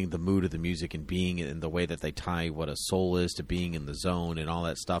the mood of the music and being in the way that they tie what a soul is to being in the zone and all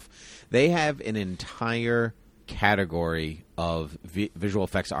that stuff. They have an entire category of visual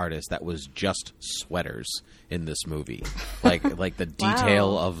effects artists that was just sweaters in this movie, like the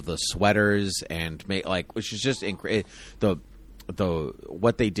detail of the sweaters and which is just incredible. The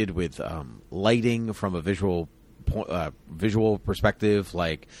what they did with lighting from a visual perspective,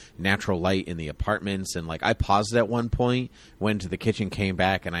 natural light in the apartments, and I paused at one point, went to the kitchen, came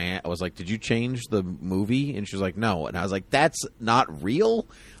back, and I was like, "Did you change the movie?" And she was like, "No," and I was like, "That's not real.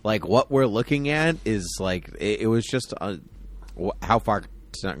 What we're looking at is it was just how far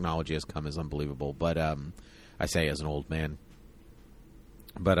technology has come is unbelievable." But I say as an old man,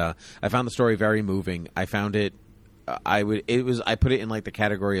 but I found the story very moving. I found it. I put it in the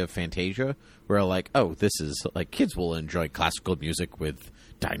category of Fantasia, where this is kids will enjoy classical music with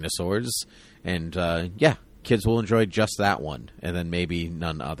dinosaurs, and kids will enjoy just that one, and then maybe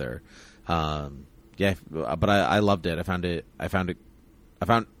none other. But I loved it. I found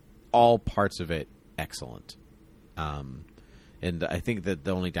all parts of it excellent. And I think that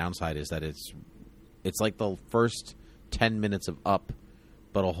the only downside is that it's like the first 10 minutes of Up,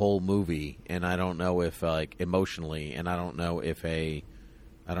 but a whole movie, and I don't know if like emotionally, and I don't know if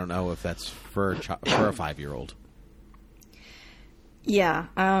that's for a 5-year-old. Yeah,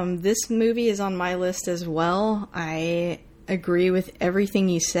 this movie is on my list as well. I agree with everything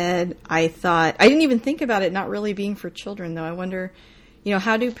you said. I didn't even think about it not really being for children, though. I wonder,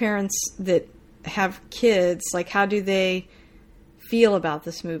 how do parents that have kids, like, how do they feel about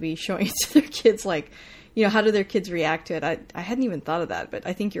this movie showing it to their kids? Like, how do their kids react to it? I hadn't even thought of that, but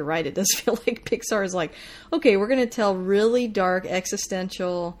I think you're right. It does feel like Pixar is like, okay, we're going to tell really dark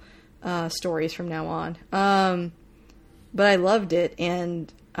existential stories from now on. But I loved it,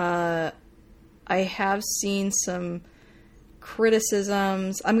 and I have seen some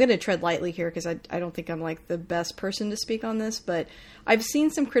criticisms. I'm going to tread lightly here because I don't think I'm like the best person to speak on this, but I've seen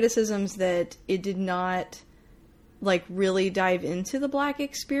some criticisms that it did not like really dive into the Black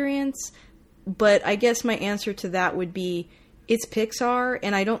experience. But I guess my answer to that would be it's Pixar,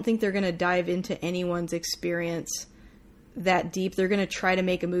 and I don't think they're going to dive into anyone's experience that deep. They're going to try to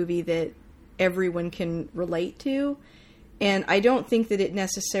make a movie that everyone can relate to. And I don't think that it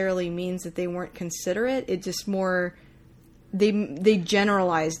necessarily means that they weren't considerate. It just more, they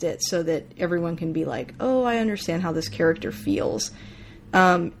generalized it so that everyone can be like, oh, I understand how this character feels.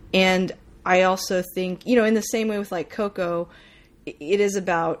 And I also think, in the same way with like Coco, it is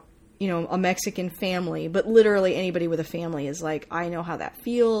about, a Mexican family, but literally anybody with a family is like, I know how that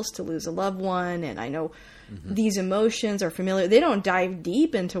feels to lose a loved one. And I know these emotions are familiar. They don't dive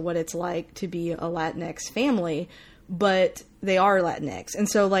deep into what it's like to be a Latinx family, but they are Latinx. And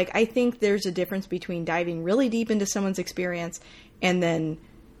so, like, I think there's a difference between diving really deep into someone's experience and then,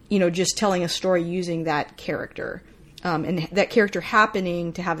 just telling a story using that character, and that character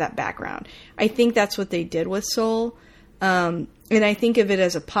happening to have that background. I think that's what they did with Soul. And I think of it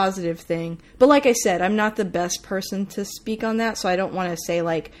as a positive thing. But like I said, I'm not the best person to speak on that, so I don't want to say,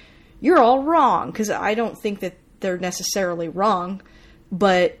 like, you're all wrong, because I don't think that they're necessarily wrong.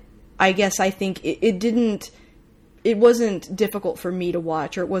 But I guess I think it wasn't difficult for me to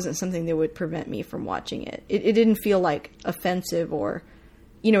watch, or it wasn't something that would prevent me from watching it. It didn't feel like offensive, or,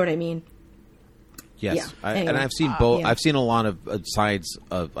 you know what I mean? Yes. Yeah. Anyway. And I've seen both. Yeah. I've seen a lot of sides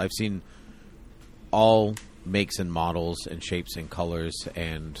of, I've seen all makes and models and shapes and colors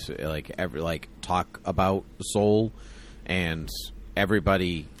and talk about Soul, and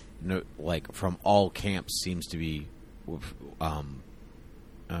everybody from all camps seems to be,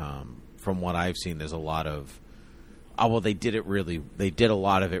 from what I've seen, there's a lot of, they did a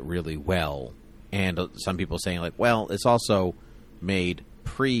lot of it really well. And some people saying like, well, it's also made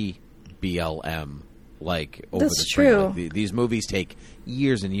pre-BLM, like over That's the spring. true. Like, these movies take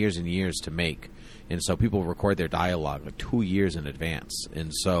years and years and years to make. And so people record their dialogue like 2 years in advance.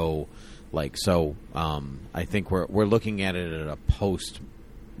 And so, I think we're looking at it at a post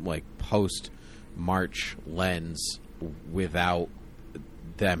March lens without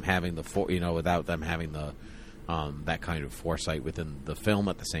them having that kind of foresight within the film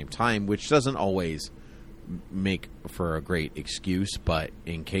at the same time, which doesn't always make for a great excuse. But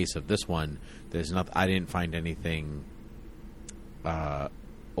in case of this one, I didn't find anything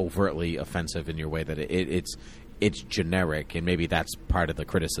overtly offensive in your way that it's generic, and maybe that's part of the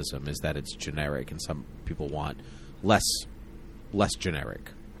criticism, is that it's generic, and some people want less generic.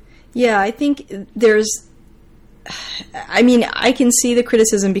 Yeah, I think I can see the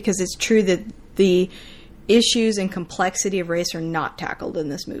criticism because it's true that the issues and complexity of race are not tackled in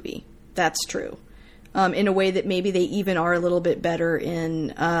this movie. That's true. In a way that maybe they even are a little bit better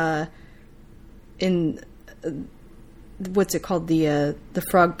in what's it called, the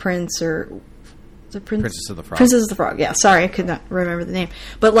Frog Prince, or the Princess of the Frog. Princess of the Frog. Yeah, sorry, I could not remember the name.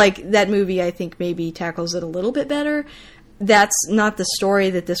 But like that movie, I think maybe tackles it a little bit better. That's not the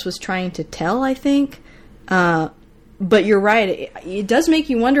story that this was trying to tell, I think. But you're right. It does make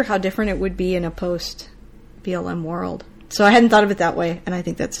you wonder how different it would be in a post-BLM world. So I hadn't thought of it that way, and I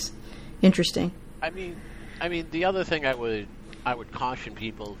think that's interesting. I mean, the other thing I would caution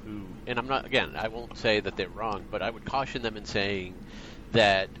people who, and I won't say that they're wrong, but I would caution them in saying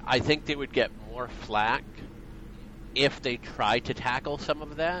that I think they would get more flack if they tried to tackle some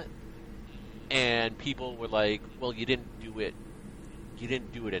of that, and people were like, "Well, you didn't do it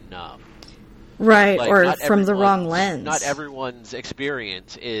enough." Right, Like, or from the wrong lens. Not everyone's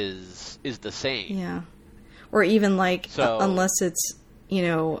experience is the same. Yeah. Or even like, So- unless it's,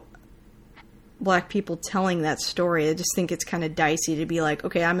 black people telling that story, I just think it's kind of dicey to be like,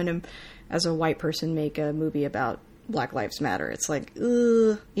 okay, I'm going to, as a white person, make a movie about Black Lives Matter. It's like,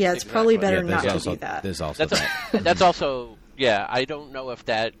 ugh. Yeah, it's probably better Yeah, not there's to do that. There's also That's also, yeah. I don't know if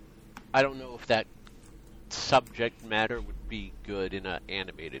that subject matter would be good in an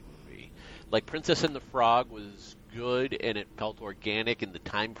animated movie. Like Princess and the Frog was good, and it felt organic in the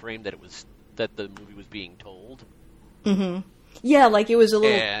time frame that the movie was being told. Mm-hmm. Yeah, like it was a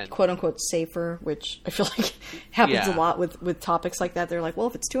little quote-unquote safer, which I feel like happens a lot with topics like that. They're like, well,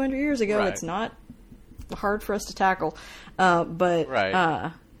 if it's 200 years ago, it's not hard for us to tackle. But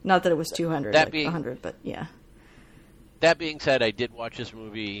not that it was 200, that like being 100, but yeah. That being said, I did watch this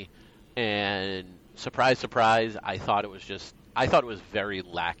movie, and surprise, surprise, I thought it was very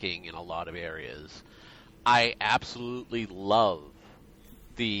lacking in a lot of areas. I absolutely love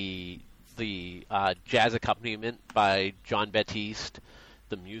the jazz accompaniment by John Baptiste.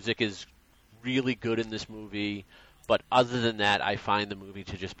 The music is really good in this movie, but other than that, I find the movie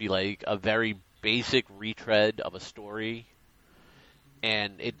to just be like a very basic retread of a story.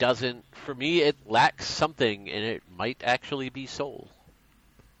 And it doesn't, for me, it lacks something, and it might actually be Soul.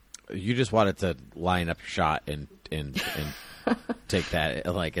 You just wanted to line up a shot and take that,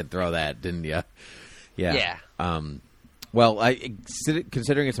 like, and throw that, didn't you? Yeah. Well,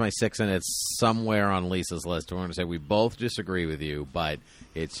 considering it's my 6 and it's somewhere on Lisa's list, I want to say we both disagree with you, but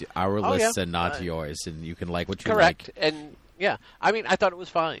it's our list and not yours, and you can like what you like. Correct. And, I mean, I thought it was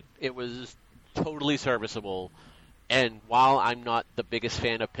fine. It was totally serviceable. And while I'm not the biggest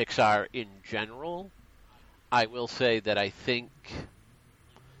fan of Pixar in general, I will say that I think,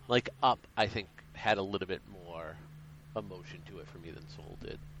 like Up, had a little bit more emotion to it for me than Soul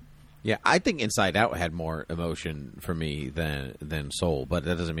did. Yeah, I think Inside Out had more emotion for me than Soul, but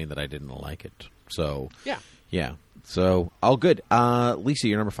that doesn't mean that I didn't like it. So yeah. So all good. Lisa,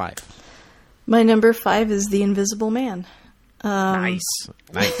 your number 5. My number 5 is The Invisible Man. Nice.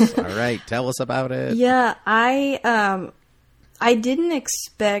 All right, tell us about it. Yeah, I didn't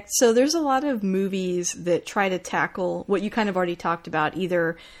expect. So there's a lot of movies that try to tackle what you kind of already talked about,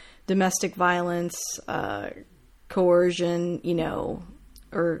 either domestic violence, coercion,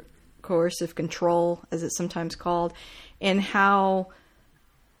 or coercive control, as it's sometimes called, and how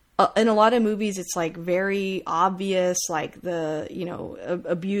in a lot of movies it's like very obvious, like the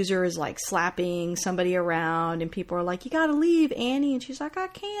abuser is like slapping somebody around and people are like, you gotta leave, Annie, and she's like, I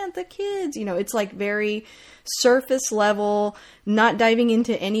can't, the kids, it's like very surface level, not diving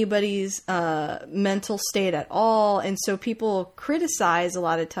into anybody's mental state at all. And so people criticize a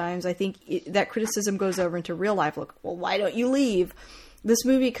lot of times. I think that criticism goes over into real life. Look, well, why don't you leave? This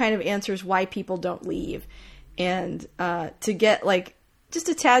movie kind of answers why people don't leave. And to get like just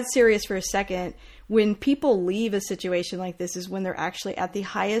a tad serious for a second, when people leave a situation like this is when they're actually at the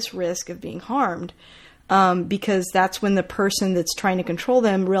highest risk of being harmed, because that's when the person that's trying to control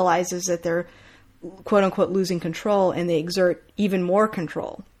them realizes that they're quote unquote losing control, and they exert even more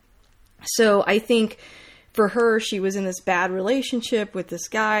control. So I think for her, she was in this bad relationship with this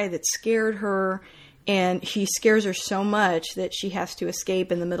guy that scared her, and he scares her so much that she has to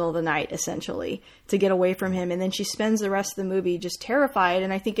escape in the middle of the night, essentially, to get away from him. And then she spends the rest of the movie just terrified.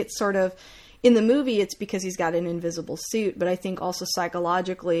 And I think it's sort of, in the movie, it's because he's got an invisible suit. But I think also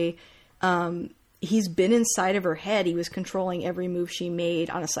psychologically, he's been inside of her head. He was controlling every move she made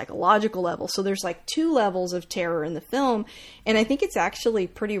on a psychological level. So there's like 2 levels of terror in the film. And I think it's actually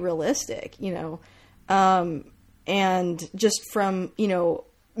pretty realistic, and just from,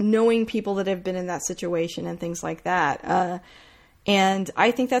 knowing people that have been in that situation and things like that. And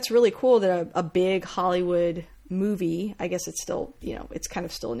I think that's really cool that a big Hollywood movie, I guess it's still, it's kind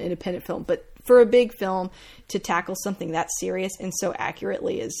of still an independent film, but for a big film to tackle something that serious and so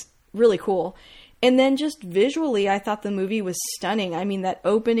accurately is really cool. And then just visually, I thought the movie was stunning. I mean, that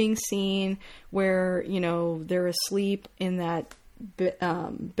opening scene where, they're asleep in that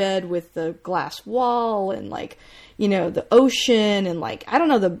bed with the glass wall and like, the ocean and like, I don't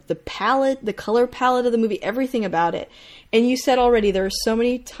know, the palette, the color palette of the movie, everything about it. And you said already, there are so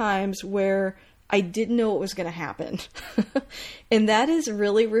many times where I didn't know what was going to happen. And that is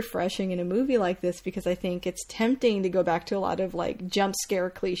really refreshing in a movie like this, because I think it's tempting to go back to a lot of like jump scare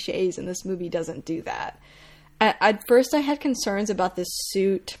cliches, and this movie doesn't do that. At first I had concerns about this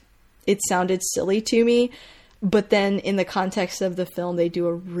suit. It sounded silly to me. But then in the context of the film, they do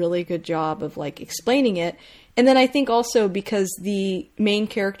a really good job of like explaining it. And then I think also because the main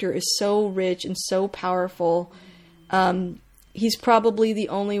character is so rich and so powerful, he's probably the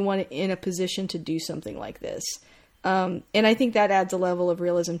only one in a position to do something like this. And I think that adds a level of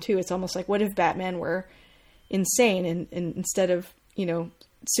realism too. It's almost like, what if Batman were insane and instead of,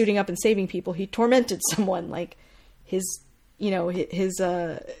 suiting up and saving people, he tormented someone? Like his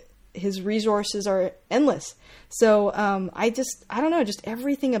resources are endless. So I don't know, just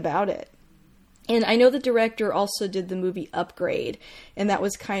everything about it And I know the director also did the movie Upgrade, and that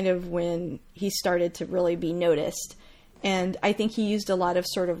was kind of when he started to really be noticed. And I think he used a lot of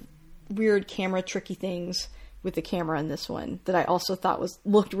sort of weird camera tricky things with the camera in this one that I also thought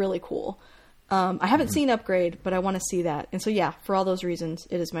looked really cool. I haven't seen Upgrade, but I want to see that. And so, yeah, for all those reasons,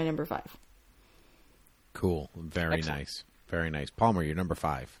 it is my number 5. Cool. Very Excellent. nice. Very nice. Palmer, your number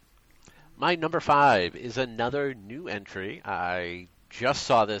 5. My number 5 is another new entry. I just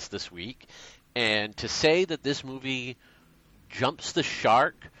saw this week. And to say that this movie jumps the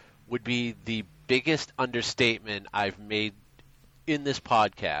shark would be the biggest understatement I've made in this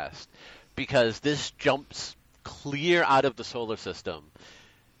podcast, because this jumps clear out of the solar system.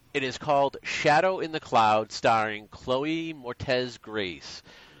 It is called Shadow in the Cloud, starring Chloe Moretz Grace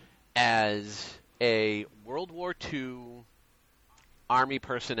as a World War II Army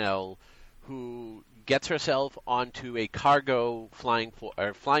personnel who gets herself onto a cargo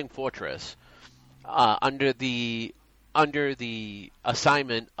flying fortress under the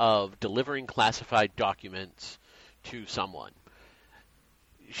assignment of delivering classified documents to someone.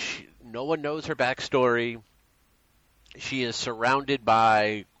 No one knows her backstory. She is surrounded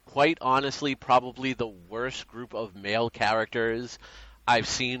by, quite honestly, probably the worst group of male characters I've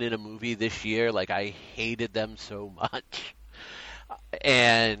seen in a movie this year. Like, I hated them so much.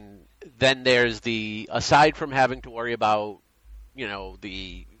 And then there's aside from having to worry about,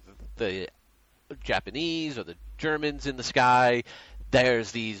 the Japanese or the Germans in the sky,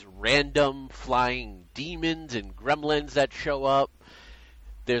 there's these random flying demons and gremlins that show up.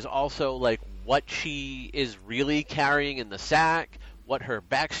 There's also, like, what she is really carrying in the sack, what her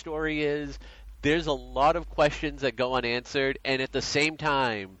backstory is. There's a lot of questions that go unanswered, and at the same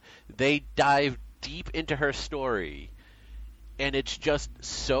time, they dive deep into her story, and it's just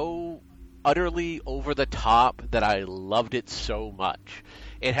so utterly over the top that I loved it so much.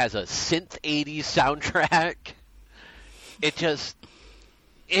 It has a synth 80s soundtrack. It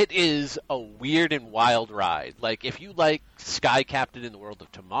is a weird and wild ride. Like, if you like Sky Captain in the World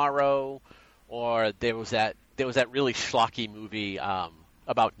of Tomorrow, or there was that really schlocky movie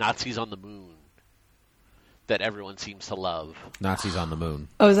about Nazis on the moon that everyone seems to love. Nazis on the Moon.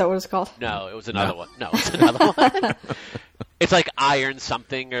 Oh, is that what it's called? No, it was another one. No, it's another one. It's like Iron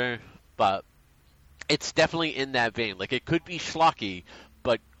something, but it's definitely in that vein. Like, it could be schlocky,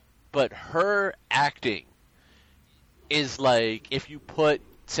 but her acting is like, if you put,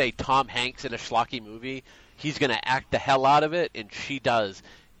 say, Tom Hanks in a schlocky movie, he's going to act the hell out of it, and she does.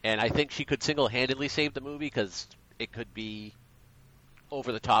 And I think she could single-handedly save the movie, because it could be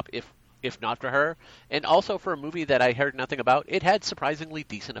over the top if not for her. And also, for a movie that I heard nothing about, it had surprisingly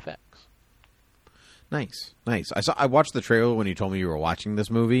decent effects. Nice. I watched the trailer when you told me you were watching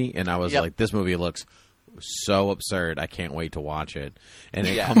this movie, and I was Yep. like, this movie looks so absurd. I can't wait to watch it. And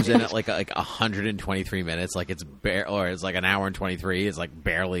it comes in at like 123 minutes, like it's or it's like an hour and 23. It's like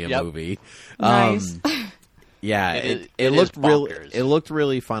barely a movie. Nice. Yeah, It it is looked bonkers. it looked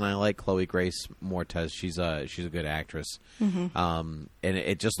really fun. I like Chloe Grace Moretz. She's a good actress. And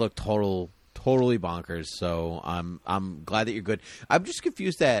it just looked totally bonkers. So I'm glad that you're good. I'm just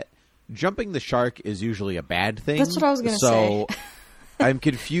confused that jumping the shark is usually a bad thing. That's what I was going to say. I'm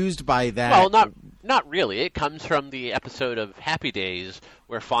confused by that. Well, not really. It comes from the episode of Happy Days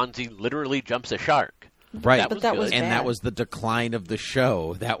where Fonzie literally jumps a shark. Right, But that was and bad. that was the decline of the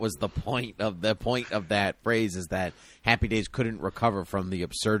show. That was the point of that phrase, is that Happy Days couldn't recover from the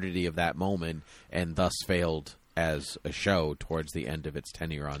absurdity of that moment, and thus failed as a show towards the end of its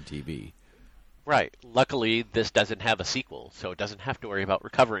tenure on TV. Right. Luckily, this doesn't have a sequel, so it doesn't have to worry about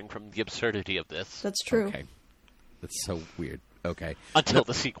recovering from the absurdity of this That's true. Okay, that's so weird. Okay, until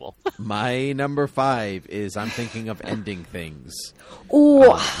the sequel. my number 5 is I'm thinking of ending things. Oh,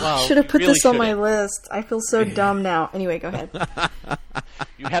 Well, should have you put really this on my shouldn't. list. I feel so dumb now. Anyway, go ahead.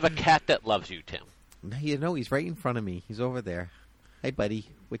 You have a cat that loves you, Tim. No, you know, he's right in front of me. He's over there. Hey, buddy.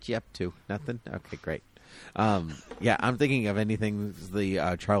 What you up to? Nothing? Okay, great. Yeah, I'm thinking of anything.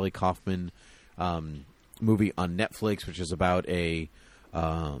 The Charlie Kaufman movie on Netflix, which is about a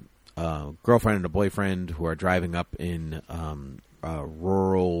girlfriend and a boyfriend who are driving up in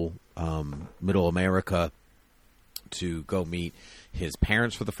rural middle America to go meet his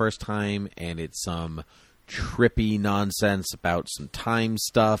parents for the first time, and it's some trippy nonsense about some time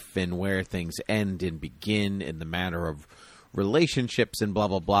stuff and where things end and begin in the matter of relationships and blah,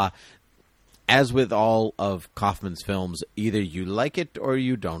 blah, blah. As with all of Kaufman's films, either you like it or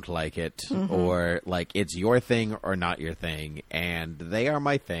you don't like it, or like it's your thing or not your thing, and they are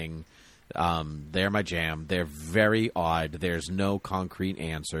my thing. They're my jam. They're very odd. There's no concrete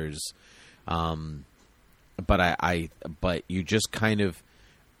answers, but you just kind of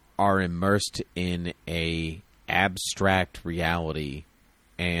are immersed in a abstract reality,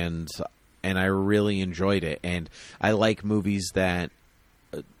 and I really enjoyed it. And I like movies that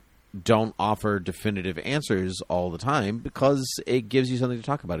don't offer definitive answers all the time, because it gives you something to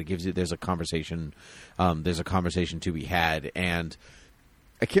talk about. It gives you there's a conversation to be had, and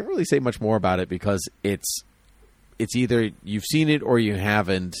I can't really say much more about it because it's either you've seen it or you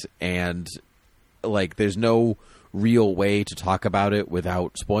haven't, and like there's no real way to talk about it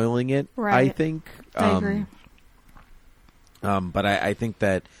without spoiling it. Right. I think. I agree. But I think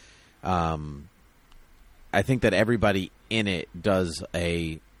that everybody in it does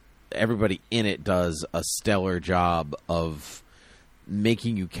a stellar job of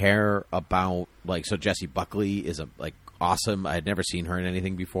making you care about, like, so Jessie Buckley is awesome. I had never seen her in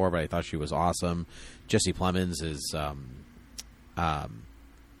anything before, but I thought she was awesome. Jesse Plemons is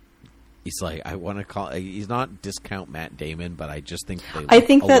he's like, I want to call, he's not discount Matt Damon, but I just think I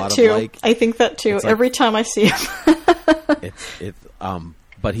think that too. I think that too. Like, every time I see him.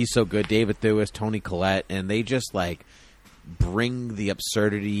 But he's so good. David Thewlis, Toni Collette, and they just like bring the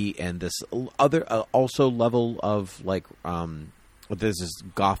absurdity and this other also level of like there's this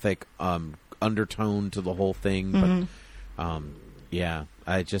gothic undertone to the whole thing. Mm-hmm. But yeah,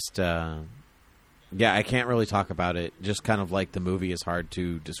 I just I can't really talk about it. Just kind of like the movie is hard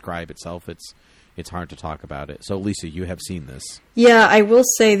to describe itself. It's hard to talk about it. So Lisa, you have seen this. Yeah, I will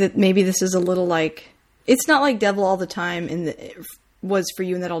say that maybe this is a little like, it's not like Devil All the Time was for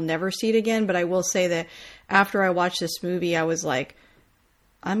you and that I'll never see it again, but I will say that after I watched this movie, I was like,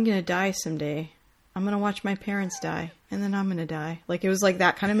 I'm going to die someday. I'm going to watch my parents die, and then I'm going to die. Like, it was like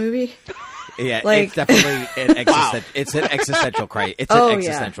that kind of movie. Yeah, like, it's definitely an existential crisis. It's an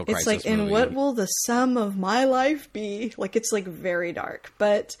existential crisis. It's like, movie. And what will the sum of my life be? Like, it's like very dark,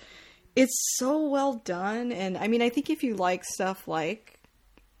 but it's so well done. And I mean, I think if you like stuff like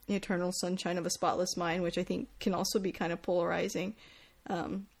Eternal Sunshine of a Spotless Mind, which I think can also be kind of polarizing,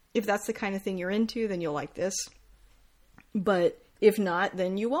 if that's the kind of thing you're into, then you'll like this. But if not,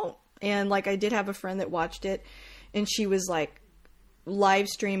 then you won't. And like, I did have a friend that watched it, and she was like live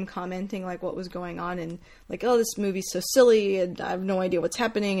stream commenting like what was going on, and like, oh, this movie's so silly, and I have no idea what's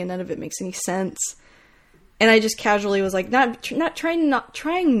happening, and none of it makes any sense. And I just casually was like, not trying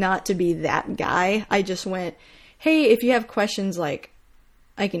not to be that guy. I just went, hey, if you have questions, like,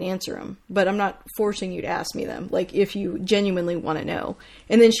 I can answer them, but I'm not forcing you to ask me them. Like, if you genuinely want to know.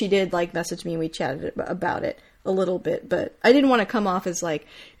 And then she did like message me, and we chatted about it a little bit, but I didn't want to come off as like,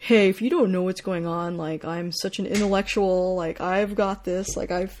 hey, if you don't know what's going on, like, I'm such an intellectual, like, I've got this, like,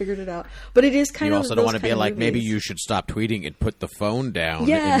 I've figured it out. But it is kind you of, also don't want to be like, movies. Maybe you should stop tweeting and put the phone down,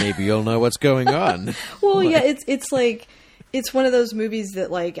 Yeah. and maybe you'll know what's going on. Well, yeah, it's like, it's one of those movies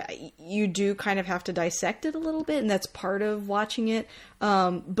that like you do kind of have to dissect it a little bit, and that's part of watching it.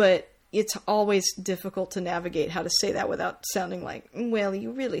 But it's always difficult to navigate how to say that without sounding like, well,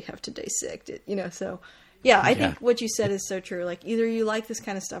 you really have to dissect it, you know? So yeah, I think what you said is so true. Like, either you like this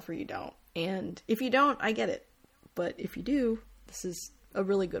kind of stuff or you don't. And if you don't, I get it. But if you do, this is a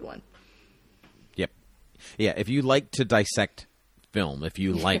really good one. Yep. Yeah, if you like to dissect film, if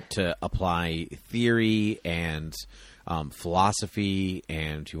you like to apply theory and philosophy,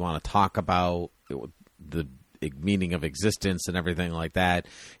 and you want to talk about the meaning of existence and everything like that,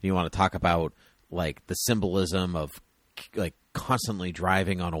 you want to talk about like the symbolism of like constantly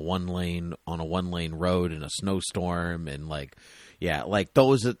driving on a one lane road in a snowstorm, and like, yeah, like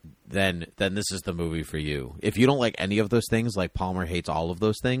those, then this is the movie for you. If you don't like any of those things, like Palmer hates all of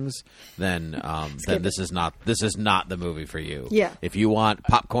those things, then this is not the movie for you. Yeah. If you want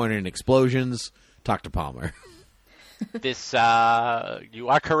popcorn and explosions, talk to Palmer. This, you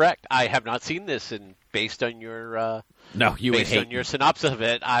are correct. I have not seen this, and based on your based on your synopsis of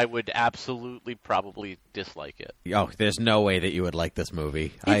it, I would absolutely probably dislike it. Oh, there's no way that you would like this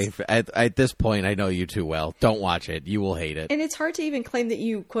movie. At this point, I know you too well. Don't watch it. You will hate it. And it's hard to even claim that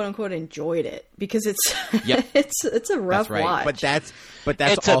you quote unquote enjoyed it, because it's Yep. it's a rough That's right. watch. But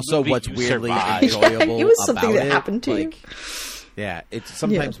that's It's a also movie what's you weirdly survive. enjoyable. It was something about that it. happened to you. Yeah, it's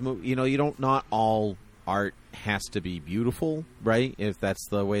sometimes you don't. Not all art has to be beautiful, right? If that's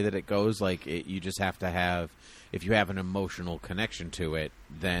the way that it goes, like you just have to have. If you have an emotional connection to it,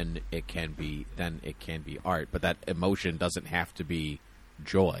 then it can be art. But that emotion doesn't have to be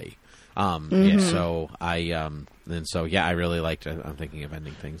joy. Yeah, so I really liked it. I'm thinking of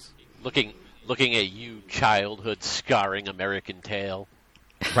ending things. Looking at you, childhood scarring American Tale.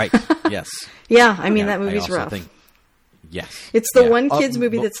 Right. Yes. Yeah, I mean, Yeah, that movie's I also rough. think- yes. It's the Yeah. one kids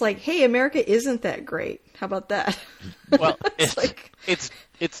movie but- that's like, hey, America isn't that great. How about that? Well, It's like- it's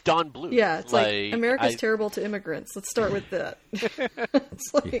It's Don Bluth. Yeah, it's like America's terrible to immigrants. Let's start with that.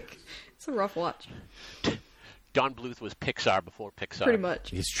 It's a rough watch. Don Bluth was Pixar before Pixar. Pretty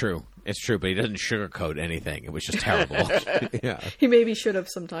much. It's true, but he doesn't sugarcoat anything. It was just terrible. Yeah, he maybe should have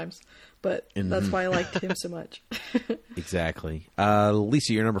sometimes, but that's why I liked him so much. Exactly.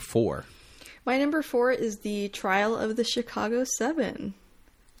 Lisa, you're number 4. My number 4 is The Trial of the Chicago 7.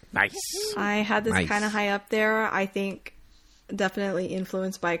 Nice. I had this kind of high up there. I think definitely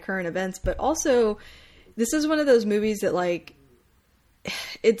influenced by current events, but also this is one of those movies that like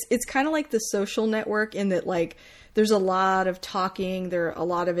it's kind of like The Social Network in that like there's a lot of talking, a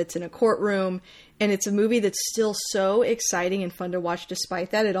lot of it's in a courtroom, and it's a movie that's still so exciting and fun to watch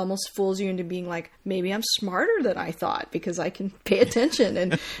despite that. It almost fools you into being like, maybe I'm smarter than I thought because I can pay attention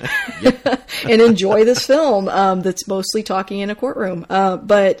and and enjoy this film that's mostly talking in a courtroom.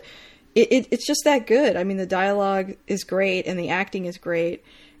 But it's just that good. I mean, the dialogue is great and the acting is great.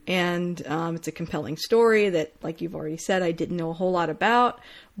 And it's a compelling story that, like you've already said, I didn't know a whole lot about,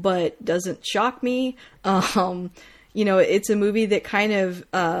 but doesn't shock me. It's a movie that kind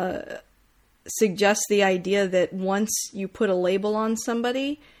of suggests the idea that once you put a label on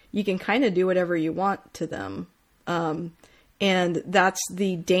somebody, you can kind of do whatever you want to them. And that's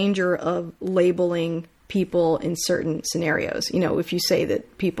the danger of labeling people in certain scenarios. If you say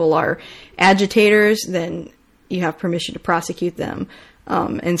that people are agitators, then you have permission to prosecute them.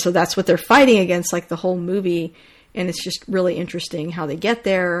 And so that's what they're fighting against, like the whole movie. And it's just really interesting how they get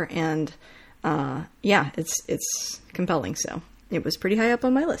there. And, it's compelling. So it was pretty high up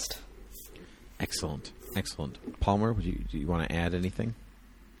on my list. Excellent. Palmer, do you want to add anything?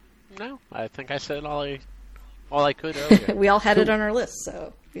 No, I think I said all I could earlier. We all had it on our list,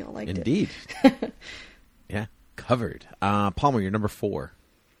 so we all liked Indeed. it. Yeah, covered. Palmer, you're number 4.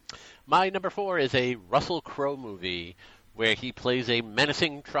 My number 4 is a Russell Crowe movie where he plays a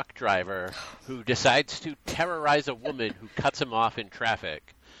menacing truck driver who decides to terrorize a woman who cuts him off in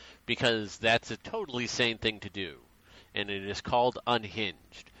traffic because that's a totally sane thing to do. And it is called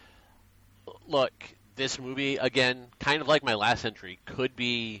Unhinged. Look, this movie, again, kind of like my last entry, could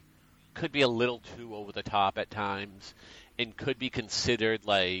be a little too over the top at times and could be considered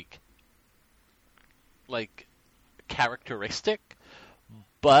like characteristic.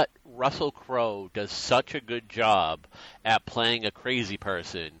 But Russell Crowe does such a good job at playing a crazy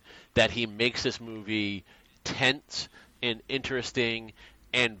person that he makes this movie tense and interesting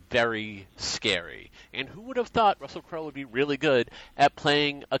and very scary. And who would have thought Russell Crowe would be really good at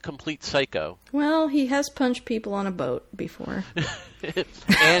playing a complete psycho? Well, he has punched people on a boat before.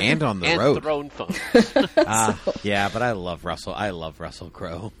 and on the road. And thrown phones. Yeah, but I love Russell. I love Russell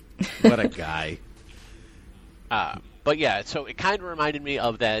Crowe. What a guy. But yeah, so it kind of reminded me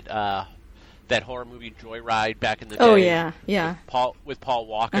of that horror movie Joyride back in the day. Oh yeah. With Paul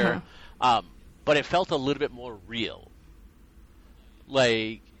Walker. Uh-huh. But it felt a little bit more real.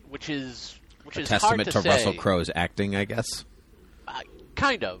 Which is a testament hard to say. Russell Crowe's acting, I guess.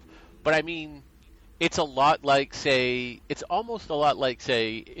 Kind of, but I mean, it's almost a lot like,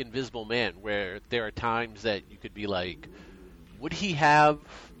 say, Invisible Man, where there are times that you could be like, would he have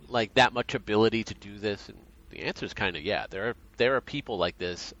like that much ability to do this? And the answer is kind of yeah. There are people like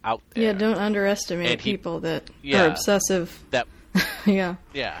this out there. Yeah, don't underestimate people that are obsessive. Yeah.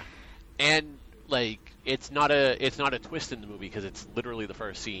 Yeah, and like it's not a twist in the movie because it's literally the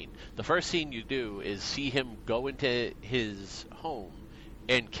first scene. The first scene you do is see him go into his home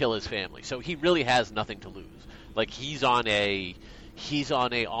and kill his family. So he really has nothing to lose. Like he's on a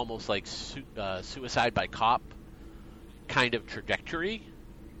almost like suicide by cop kind of trajectory.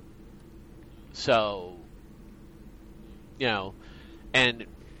 So, and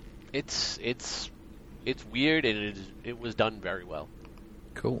it's weird and it was done very well.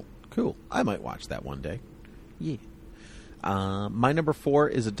 Cool. I might watch that one day. Yeah. My number 4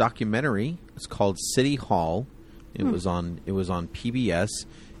 is a documentary. It's called City Hall. It was on PBS.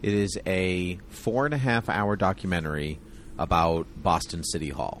 It is a 4.5-hour documentary about Boston City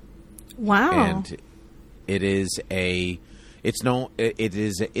Hall. Wow. And it is it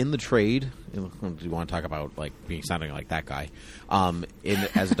is in the trade. Do you want to talk about like sounding like that guy?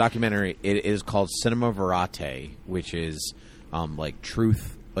 As a documentary, it is called Cinema Verite, which is like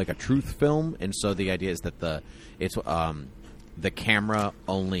a truth film. And so the idea is that the camera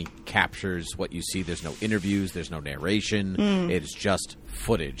only captures what you see. There's no interviews. There's no narration. It's just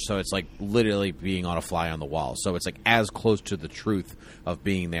footage. So it's like literally being on a fly on the wall. So it's like as close to the truth of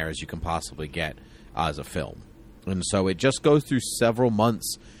being there as you can possibly get as a film. And so it just goes through several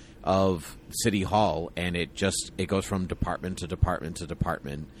months of City Hall, and it goes from department to department to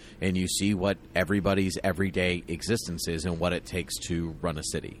department, and you see what everybody's everyday existence is and what it takes to run a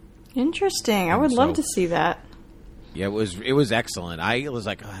city. Interesting. I would love to see that. Yeah, it was excellent. I was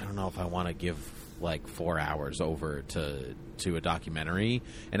like, I don't know if I want to give like 4 hours over to a documentary,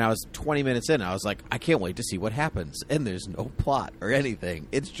 and I was 20 minutes in. I was like, I can't wait to see what happens, and there's no plot or anything.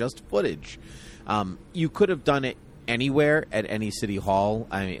 It's just footage. You could have done it anywhere at any city hall.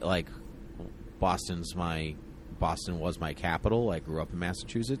 I mean, like Boston was my capital. I grew up in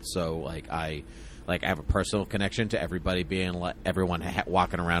Massachusetts, so like I have a personal connection to everybody being like everyone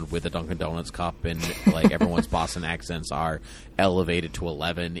walking around with a Dunkin' Donuts cup, and like everyone's Boston accents are elevated to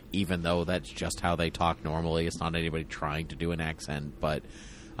 11, even though that's just how they talk normally. It's not anybody trying to do an accent, but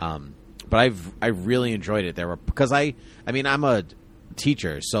I really enjoyed it. Because I'm a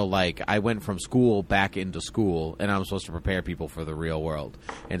teacher, so like I went from school back into school, and I'm supposed to prepare people for the real world,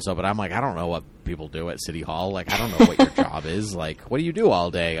 and so but I'm like, I don't know what people do at City Hall. Like, I don't know what your job is. Like, what do you do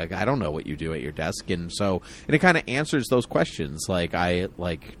all day? Like, I don't know what you do at your desk. And it kind of answers those questions. Like,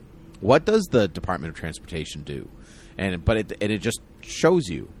 what does the Department of Transportation do? But it just shows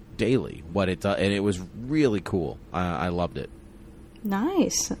you daily what it does, and it was really cool. I loved it.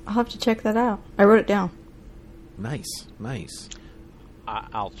 Nice. I'll have to check that out. I wrote it down. Nice.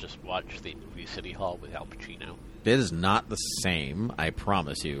 I'll just watch the movie City Hall with Al Pacino. It is not the same, I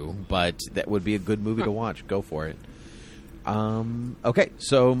promise you, but that would be a good movie to watch. Go for it. Okay,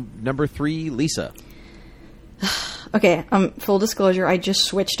 so number 3, Lisa. Okay, full disclosure, I just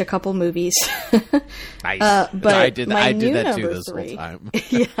switched a couple movies. Nice. But I did my that new too number this 3, whole time.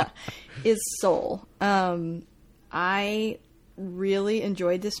 yeah, is Soul. I really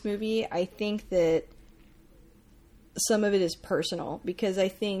enjoyed this movie. I think that some of it is personal, because I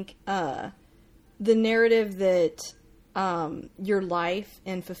think the narrative that your life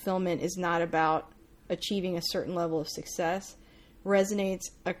and fulfillment is not about achieving a certain level of success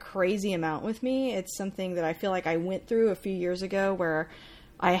resonates a crazy amount with me. It's something that I feel like I went through a few years ago, where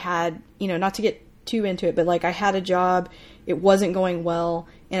I had, not to get too into it, but like I had a job, it wasn't going well,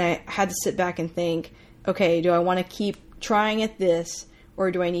 and I had to sit back and think, okay, do I want to keep trying at this, or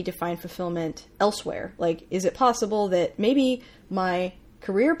do I need to find fulfillment elsewhere? Like, is it possible that maybe my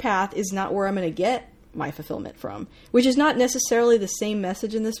career path is not where I'm going to get my fulfillment from? Which is not necessarily the same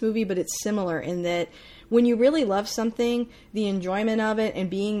message in this movie, but it's similar in that when you really love something, the enjoyment of it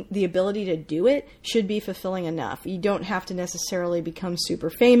and the ability to do it should be fulfilling enough. You don't have to necessarily become super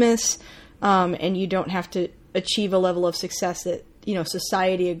famous, and you don't have to achieve a level of success that,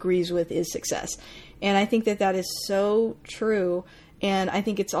 society agrees with is success. And I think that is so true. And I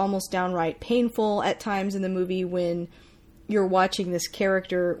think it's almost downright painful at times in the movie when you're watching this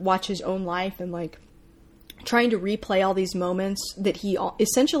character watch his own life and like trying to replay all these moments that he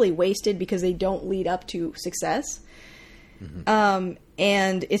essentially wasted because they don't lead up to success. Mm-hmm.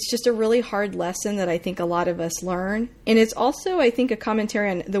 And it's just a really hard lesson that I think a lot of us learn. And it's also, I think, a commentary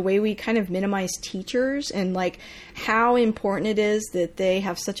on the way we kind of minimize teachers and like how important it is that they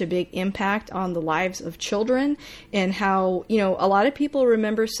have such a big impact on the lives of children, and how, a lot of people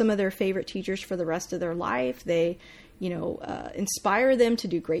remember some of their favorite teachers for the rest of their life. They, inspire them to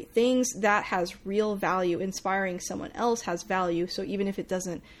do great things. That has real value. Inspiring someone else has value. So even if it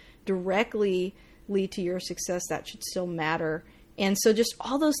doesn't directly lead to your success, that should still matter. And so just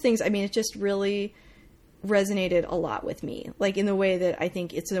all those things, it just really resonated a lot with me. Like in the way that I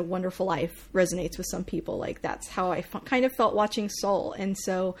think It's a Wonderful Life resonates with some people. Like that's how I kind of felt watching Soul. And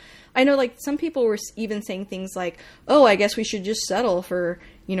so I know like some people were even saying things like, oh, I guess we should just settle for,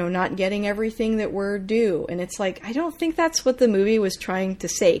 not getting everything that we're due. And it's like, I don't think that's what the movie was trying to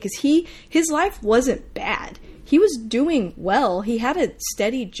say, because his life wasn't bad. He was doing well. He had a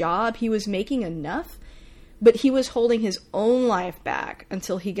steady job. He was making enough, but he was holding his own life back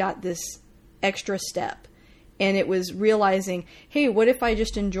until he got this extra step. And it was realizing, hey, what if I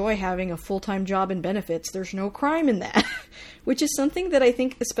just enjoy having a full-time job and benefits? There's no crime in that, which is something that I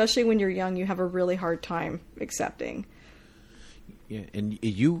think, especially when you're young, you have a really hard time accepting. Yeah, and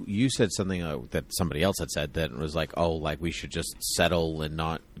you said something that somebody else had said that was like, oh, like we should just settle and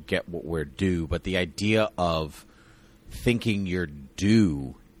not get what we're due. But the idea of thinking you're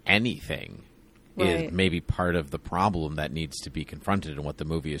due anything is maybe part of the problem that needs to be confronted, and what the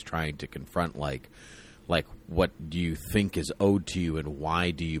movie is trying to confront. Like what do you think is owed to you, and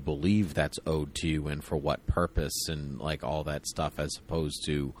why do you believe that's owed to you, and for what purpose, and like all that stuff, as opposed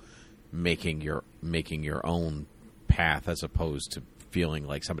to making your own path, as opposed to feeling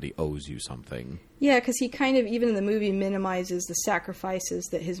like somebody owes you something. Yeah, because he kind of, even in the movie, minimizes the sacrifices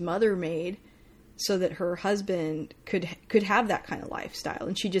that his mother made so that her husband could have that kind of lifestyle.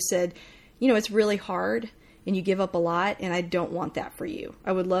 And she just said, you know, it's really hard and you give up a lot, and I don't want that for you.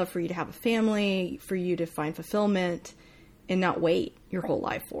 I would love for you to have a family, for you to find fulfillment and not wait your whole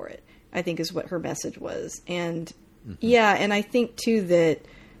life for it, I think is what her message was. And yeah, and I think too that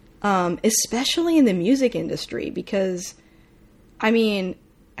especially in the music industry, because I mean,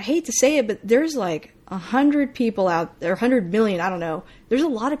 I hate to say it, but there's like 100 people out there, 100 million, I don't know. There's a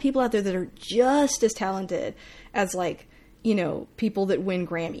lot of people out there that are just as talented as, like, you know, people that win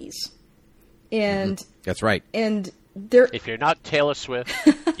Grammys. And that's right. And they're, if you're not Taylor Swift,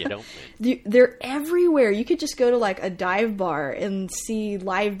 you don't win. They're everywhere. You could just go to like a dive bar and see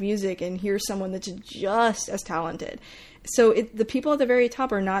live music and hear someone that's just as talented. So the people at the very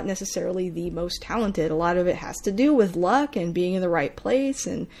top are not necessarily the most talented. A lot of it has to do with luck and being in the right place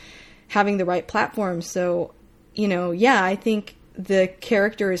and having the right platform. So, you know, yeah, I think the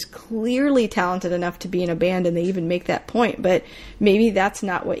character is clearly talented enough to be in a band, and they even make that point. But maybe that's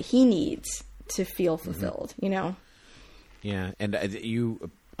not what he needs to feel fulfilled, you know? Yeah, and you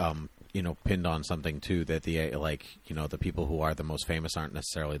know, pinned on something too, that the like, you know, the people who are the most famous aren't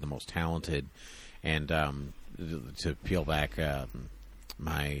necessarily the most talented. And to peel back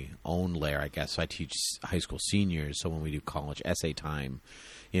my own layer, I guess, I teach high school seniors, so when we do college essay time,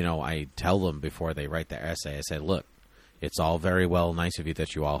 you know, I tell them before they write their essay, I say, look, it's all very well nice of you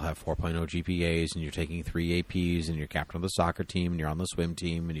that you all have 4.0 GPAs and you're taking 3 APs and you're captain of the soccer team and you're on the swim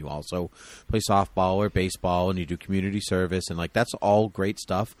team and you also play softball or baseball and you do community service, and like, that's all great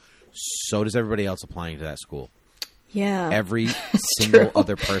stuff. So does everybody else applying to that school. Yeah. Every single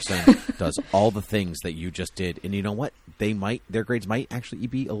other person does all the things that you just did. And you know what? Their grades might actually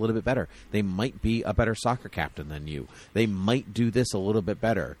be a little bit better. They might be a better soccer captain than you. They might do this a little bit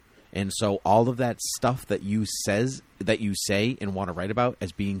better. And so all of that stuff that you say and want to write about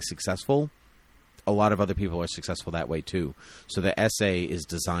as being successful, a lot of other people are successful that way too. So the essay is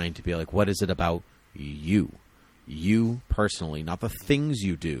designed to be like, what is it about you? You personally, not the things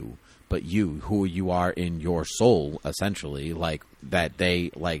you do, but you, who you are in your soul, essentially, like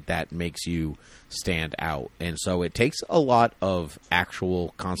that makes you stand out. And so it takes a lot of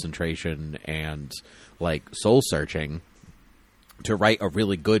actual concentration and like soul searching to write a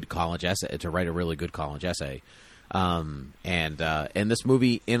really good college essay. And this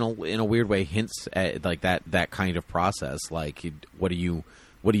movie, in a weird way, hints at like that kind of process. Like, what are you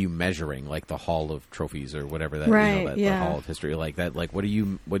measuring? Like the Hall of Trophies or whatever that, right, you know, the Hall of History, like that. Like, what are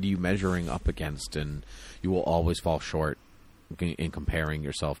you measuring up against? And you will always fall short in comparing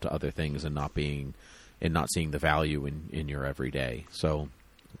yourself to other things and not seeing the value in your everyday. So,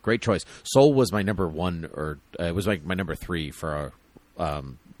 great choice. Soul was my number one, or it was like my number 3 for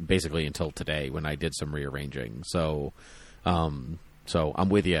basically until today when I did some rearranging. So I'm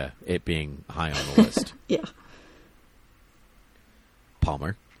with you, it being high on the list. Yeah.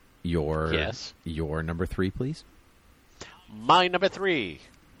 Palmer, your number 3, please. My number 3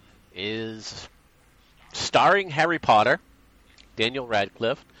 is starring Harry Potter, Daniel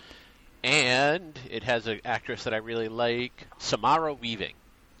Radcliffe, and it has an actress that I really like, Samara Weaving,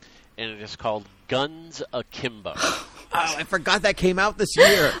 and it is called Guns Akimbo. Oh, I forgot that came out this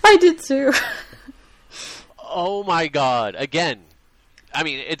year. I did too. Oh my God! Again, I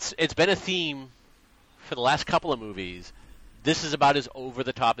mean, it's been a theme for the last couple of movies. This is about as over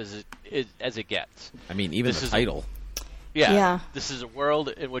the top as it gets. I mean, even the title. Yeah. This is a world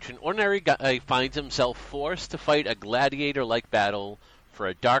in which an ordinary guy finds himself forced to fight a gladiator-like battle for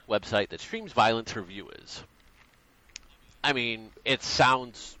a dark website that streams violence for viewers. I mean, it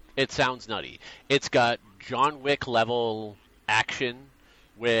sounds nutty. It's got John Wick level action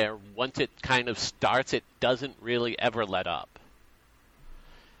where once it kind of starts, it doesn't really ever let up.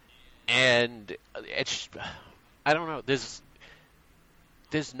 And it's, I don't know,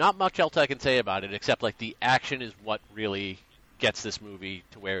 there's not much else I can say about it except like the action is what really gets this movie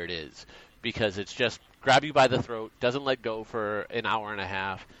to where it is, because it's just grab you by the throat, doesn't let go for an hour and a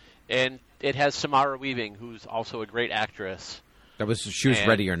half, and it has Samara Weaving, who's also a great actress. She was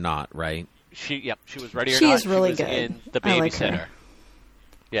Ready or Not, right? She was Ready or Not. She is really good. In The I like Babysitter. her.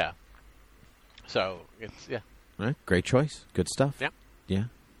 Yeah. So it's All right, great choice. Good stuff. Yeah. Yeah.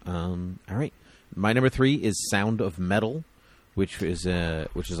 All right. My number 3 is Sound of Metal, which is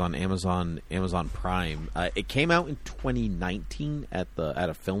on Amazon Prime. It came out in 2019 at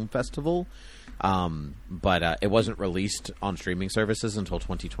a film festival, but it wasn't released on streaming services until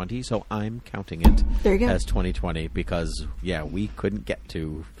 2020. So I'm counting it as 2020 because we couldn't get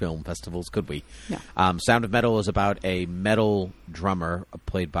to film festivals, could we? No. Sound of Metal is about a metal drummer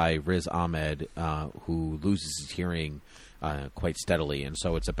played by Riz Ahmed who loses his hearing quite steadily, and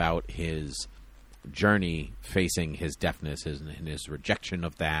so it's about his journey facing his deafness and his rejection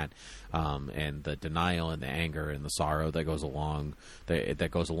of that, and the denial and the anger and the sorrow that goes along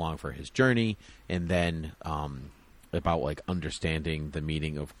for his journey, and then about like understanding the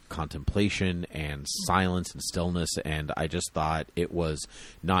meaning of contemplation and silence and stillness. And I just thought it was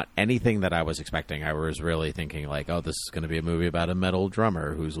not anything that I was expecting. I was really thinking like, oh, this is going to be a movie about a metal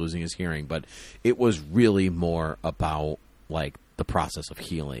drummer who's losing his hearing, but it was really more about like the process of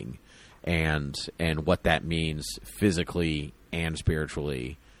healing and what that means physically and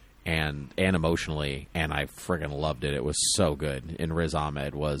spiritually and emotionally. And I friggin' loved it. It was so good. And Riz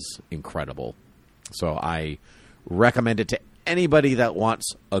Ahmed was incredible. So I recommend it to anybody that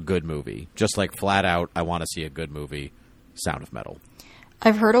wants a good movie. Just like flat out, I want to see a good movie, Sound of Metal.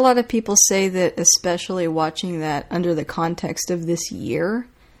 I've heard a lot of people say that, especially watching that under the context of this year,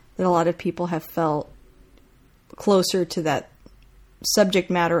 that a lot of people have felt closer to that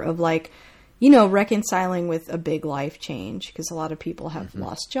subject matter of like, you know, reconciling with a big life change, because a lot of people have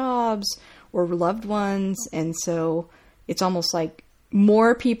lost jobs or loved ones. And so it's almost like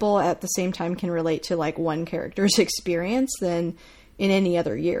more people at the same time can relate to like one character's experience than in any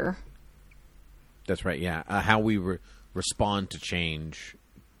other year. That's right. Yeah. How we respond to change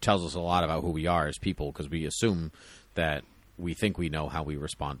tells us a lot about who we are as people, because we assume that we think we know how we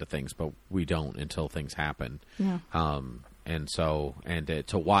respond to things, but we don't until things happen. Yeah. And so,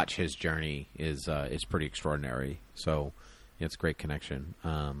 to watch his journey is pretty extraordinary. So it's a great connection.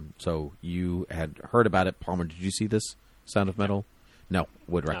 So you had heard about it, Palmer. Did you see this, Sound of Metal? No,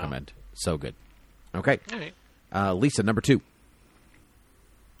 would recommend. So good. Okay. All right. Lisa, number 2.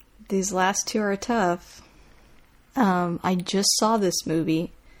 These last two are tough. I just saw this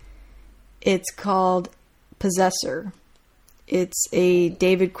movie. It's called Possessor. It's a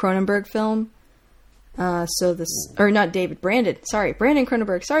David Cronenberg film. Brandon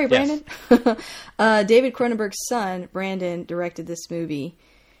Cronenberg. Sorry, Brandon. Yes. David Cronenberg's son, Brandon, directed this movie.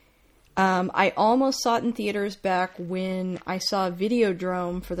 I almost saw it in theaters back when I saw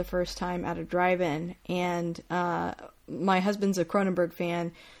Videodrome for the first time at a drive-in, and my husband's a Cronenberg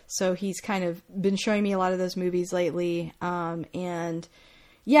fan, so he's kind of been showing me a lot of those movies lately, and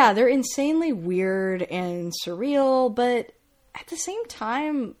yeah, they're insanely weird and surreal, but at the same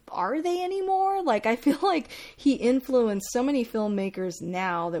time, are they anymore? Like, I feel like he influenced so many filmmakers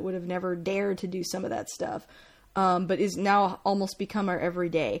now that would have never dared to do some of that stuff, but is now almost become our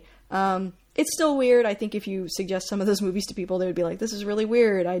everyday. It's still weird. I think if you suggest some of those movies to people, they would be like, this is really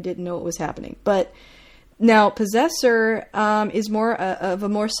weird. I didn't know it was happening. But now Possessor is more of a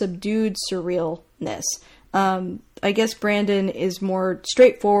more subdued surrealness. I guess Brandon is more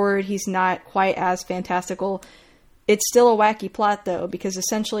straightforward. He's not quite as fantastical. It's still a wacky plot, though, because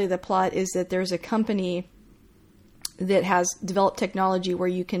essentially the plot is that there's a company that has developed technology where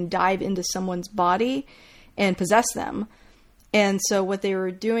you can dive into someone's body and possess them. And so what they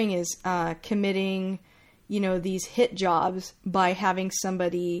were doing is committing, these hit jobs by having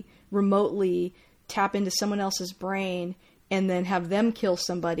somebody remotely tap into someone else's brain and then have them kill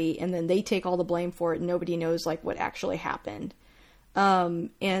somebody, and then they take all the blame for it, and nobody knows like what actually happened. And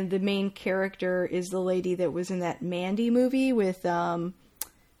the main character is the lady that was in that Mandy movie with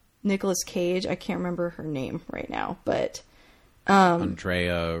Nicolas Cage. I can't remember her name right now, but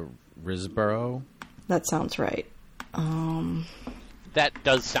Andrea Riseborough. That sounds right. That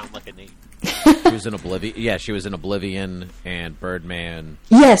does sound like a name. She was in Oblivion. Yeah, she was in Oblivion and Birdman.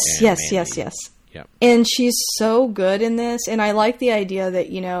 Yes. Yep. And she's so good in this, and I like the idea that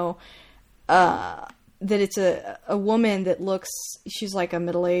that it's a woman that looks, she's like a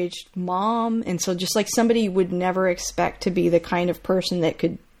middle-aged mom, and so just like somebody you would never expect to be the kind of person that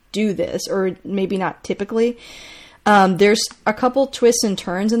could do this, or maybe not typically. There's a couple twists and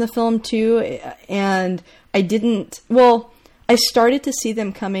turns in the film too, and I started to see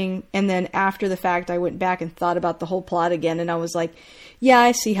them coming, and then after the fact I went back and thought about the whole plot again, and I was like, yeah,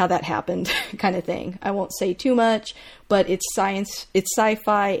 I see how that happened kind of thing. I won't say too much, but it's science, it's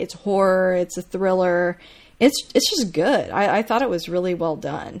sci-fi, it's horror, it's a thriller. It's just good. I thought it was really well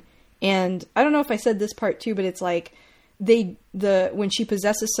done. And I don't know if I said this part too, but it's like when she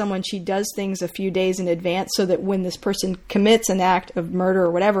possesses someone, she does things a few days in advance so that when this person commits an act of murder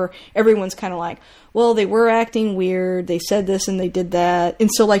or whatever, everyone's kind of like, well, they were acting weird, they said this and they did that. And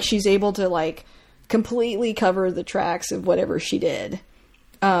so like she's able to like completely cover the tracks of whatever she did.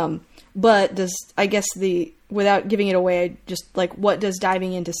 But without giving it away, just like, what does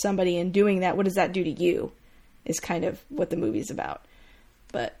diving into somebody and doing that, what does that do to you, is kind of what the movie's about.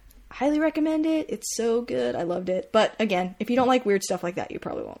 But highly recommend it. It's so good. I loved it. But again, if you don't like weird stuff like that, you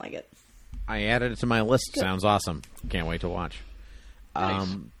probably won't like it. I added it to my list. Good. Sounds awesome. Can't wait to watch. Nice.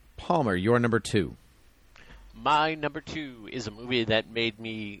 Palmer, your number 2. My number 2 is a movie that made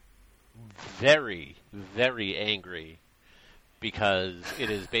me very, very angry because it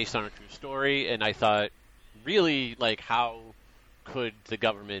is based on a true story, and I thought, really, like, how could the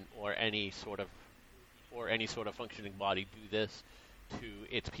government or any sort of functioning body do this to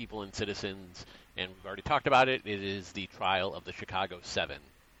its people and citizens? And we've already talked about it. It is the trial of the Chicago 7.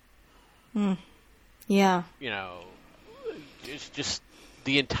 Yeah. You know, it's just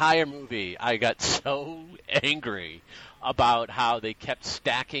the entire movie. I got so angry about how they kept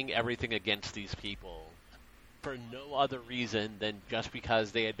stacking everything against these people for no other reason than just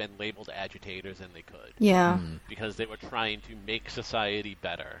because they had been labeled agitators and they could. Yeah. Because they were trying to make society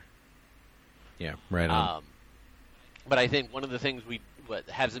better. Yeah, right on. But I think one of the things what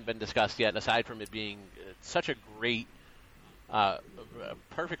hasn't been discussed yet, aside from it being such a great,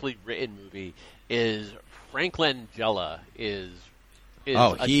 perfectly written movie, is Frank Langella is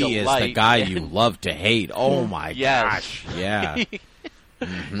he is the guy you love to hate. Oh my gosh. Yeah.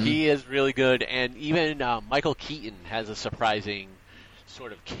 He is really good, and even Michael Keaton has a surprising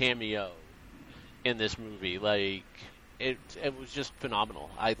sort of cameo in this movie. Like, it was just phenomenal.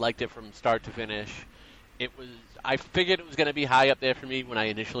 I liked it from start to finish. I figured it was going to be high up there for me when I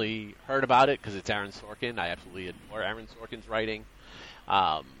initially heard about it because it's Aaron Sorkin. I absolutely adore Aaron Sorkin's writing.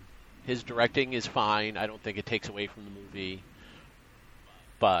 His directing is fine. I don't think it takes away from the movie,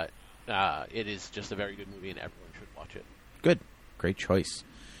 but it is just a very good movie, and everyone should watch it. Good. Great choice.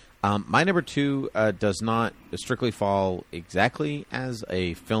 My number 2 does not strictly fall exactly as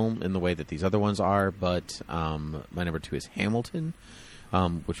a film in the way that these other ones are, but my number 2 is Hamilton,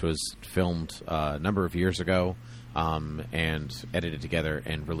 which was filmed a number of years ago and edited together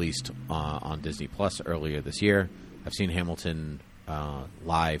and released on Disney Plus earlier this year. I've seen Hamilton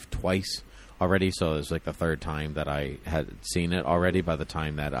live twice already, so it was like the third time that I had seen it already by the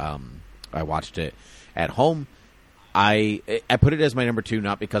time that I watched it at home. I put it as my number 2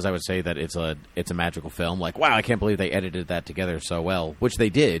 not because I would say that it's a magical film. Like, wow, I can't believe they edited that together so well, which they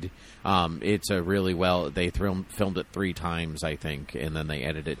did. It's a really well. They filmed it 3 times, I think, and then they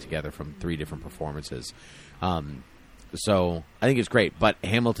edited it together from 3 different performances. So I think it's great. But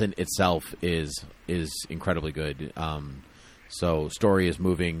Hamilton itself is incredibly good. So story is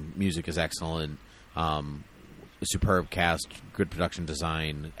moving, music is excellent, superb cast, good production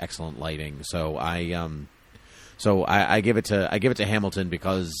design, excellent lighting. So I give it to Hamilton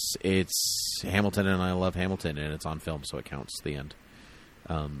because it's Hamilton and I love Hamilton and it's on film, so it counts. The end.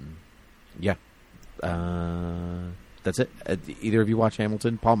 That's it. Either of you watch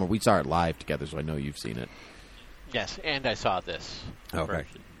Hamilton? Palmer, we saw it live together, so I know you've seen it. Yes, and I saw this okay.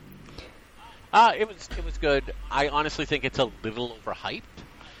 version. It was good. I honestly think it's a little overhyped.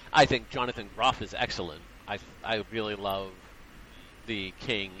 I think Jonathan Groff is excellent. I really love the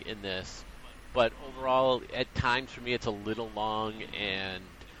King in this. But overall, at times for me, it's a little long, and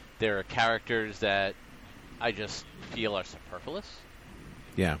there are characters that I just feel are superfluous.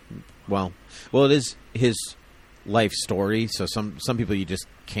 Yeah, well, it is his life story, so some people you just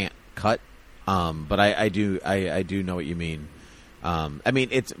can't cut. But I do know what you mean. I mean,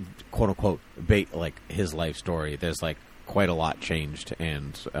 it's quote unquote like his life story. There's like quite a lot changed,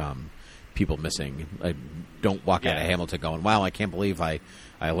 and people missing. I don't walk out of Hamilton going, "Wow, I can't believe I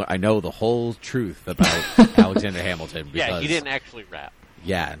know the whole truth about Alexander Hamilton." Because, yeah, he didn't actually rap.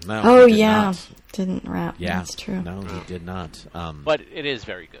 Yeah, no. Oh, he did yeah, not. didn't rap. Yeah, that's true. No, he did not. But it is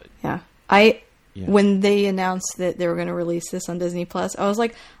very good. Yeah, when they announced that they were going to release this on Disney Plus, I was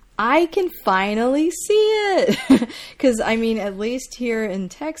like, I can finally see it because I mean, at least here in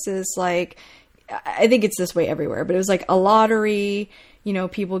Texas, like I think it's this way everywhere, but it was like a lottery. You know,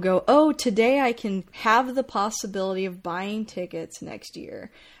 people go, oh, today I can have the possibility of buying tickets next year.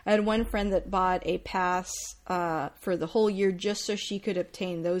 I had one friend that bought a pass for the whole year just so she could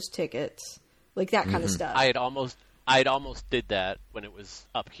obtain those tickets, like that kind of stuff. I had almost did that when it was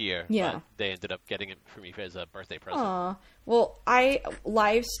up here. Yeah. But they ended up getting it for me as a birthday present. Aw. Well, I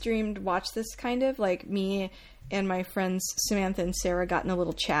live streamed, watched this kind of, like me and my friends Samantha and Sarah got in a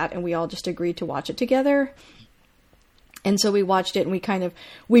little chat and we all just agreed to watch it together. And so we watched it and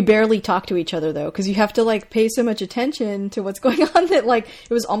we barely talked to each other though, because you have to like pay so much attention to what's going on that like it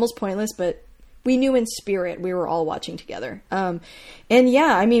was almost pointless, but we knew in spirit we were all watching together. And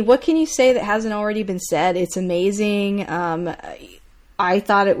yeah, I mean, what can you say that hasn't already been said? It's amazing. I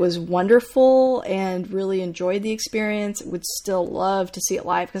thought it was wonderful and really enjoyed the experience. Would still love to see it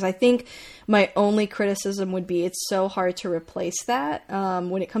live because I think my only criticism would be it's so hard to replace that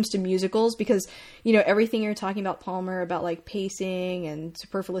when it comes to musicals because, you know, everything you're talking about, Palmer, about like pacing and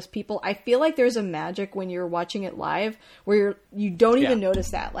superfluous people, I feel like there's a magic when you're watching it live where you don't even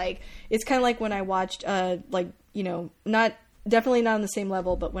notice that. Like, it's kind of like when I watched, like, you know, definitely not on the same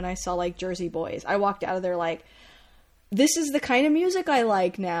level, but when I saw like Jersey Boys, I walked out of there like, this is the kind of music I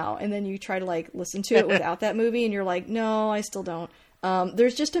like now. And then you try to like listen to it without that movie and you're like, no, I still don't.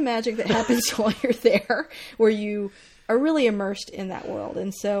 There's just a magic that happens while you're there where you are really immersed in that world.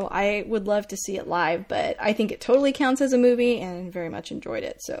 And so I would love to see it live, but I think it totally counts as a movie and very much enjoyed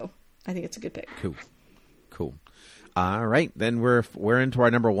it. So I think it's a good pick. Cool. All right, then we're into our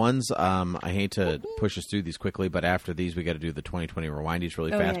number ones. I hate to push us through these quickly, but after these, we got to do the 2020 rewindies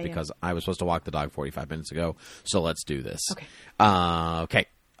really fast because I was supposed to walk the dog 45 minutes ago. So let's do this. Okay.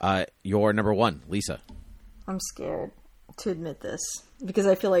 Your number one, Lisa. I'm scared to admit this because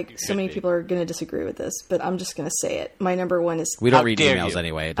I feel like so many people are going to disagree with this, but I'm just going to say it. My number one is. We don't read emails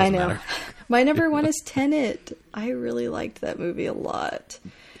anyway. It doesn't matter. My number one is Tenet. I really liked that movie a lot.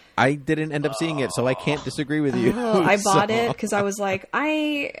 I didn't end up seeing it, so I can't disagree with you. I bought it because I was like,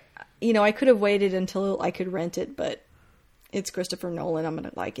 I could have waited until I could rent it, but it's Christopher Nolan. I'm going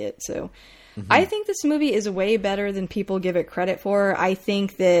to like it. So I think this movie is way better than people give it credit for. I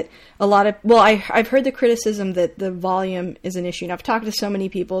think that I've heard the criticism that the volume is an issue. And I've talked to so many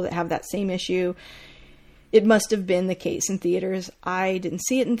people that have that same issue. It must have been the case in theaters. I didn't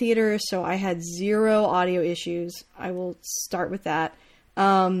see it in theaters, so I had zero audio issues. I will start with that.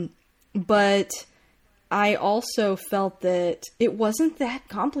 But I also felt that it wasn't that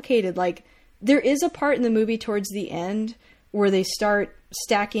complicated. Like, there is a part in the movie towards the end where they start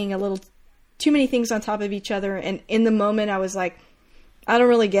stacking a little too many things on top of each other. And in the moment I was like, I don't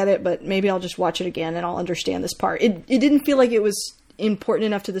really get it, but maybe I'll just watch it again and I'll understand this part. It didn't feel like it was important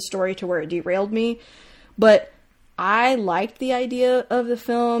enough to the story to where it derailed me, but I liked the idea of the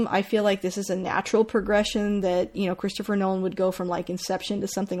film. I feel like this is a natural progression that, you know, Christopher Nolan would go from like Inception to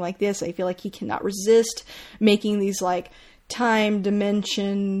something like this. I feel like he cannot resist making these like time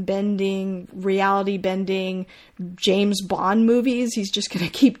dimension bending, reality bending James Bond movies. He's just going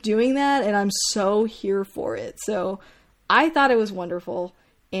to keep doing that. And I'm so here for it. So I thought it was wonderful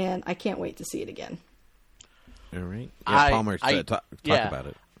and I can't wait to see it again. All right. Yeah, Palmer, talk about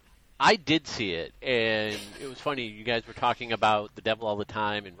it. I did see it, and it was funny. You guys were talking about The Devil All the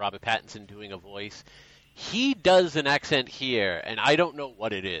Time and Robert Pattinson doing a voice. He does an accent here, and I don't know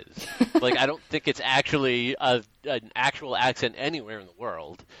what it is. Like, I don't think it's actually an actual accent anywhere in the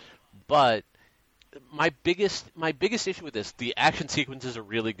world. But my biggest issue with this, the action sequences are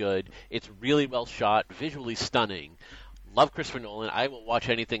really good. It's really well shot, visually stunning. Love Christopher Nolan. I will watch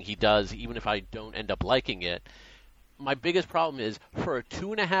anything he does, even if I don't end up liking it. My biggest problem is, for a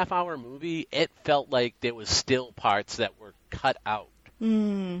 2.5-hour movie, it felt like there was still parts that were cut out.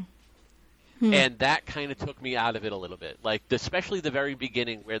 And that kind of took me out of it a little bit. Like, especially the very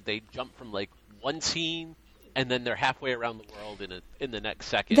beginning where they jump from, like, one scene and then they're halfway around the world in the next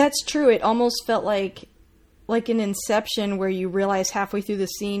second. That's true. It almost felt like an Inception where you realize halfway through the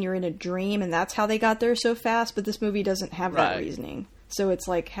scene you're in a dream and that's how they got there so fast, but this movie doesn't have that reasoning. So it's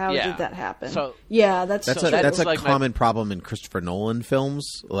like, how did that happen? So, yeah, that's a like common problem in Christopher Nolan films.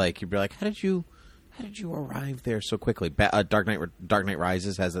 Like, you'd be like, how did you arrive there so quickly? Dark Knight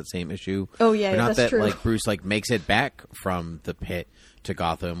Rises has that same issue. Oh yeah, not that's that true. Like Bruce like makes it back from the pit to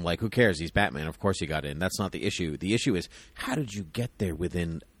Gotham. Like, who cares? He's Batman. Of course he got in. That's not the issue. The issue is, how did you get there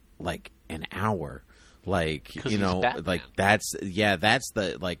within like an hour? Like, you know, like that's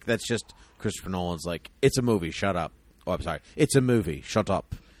just Christopher Nolan's like, it's a movie. Shut up. Oh, I'm sorry. It's a movie. Shut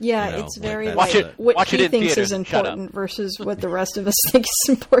up. Yeah, you know, it's very watch it. What watch he it in thinks theaters is important versus what the rest of us think is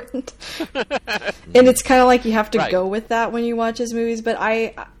important. And it's kind of like you have to go with that when you watch his movies. But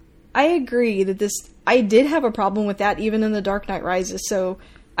I agree that I did have a problem with that even in The Dark Knight Rises. So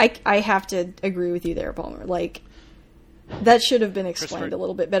I have to agree with you there, Palmer. Like, that should have been explained a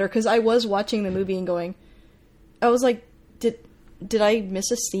little bit better, because I was watching the movie and going, I was like, did I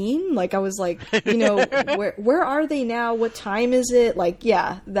miss a scene? Like, I was like, you know, where are they now? What time is it? Like,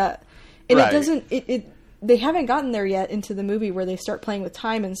 yeah, that, and it doesn't, they haven't gotten there yet into the movie where they start playing with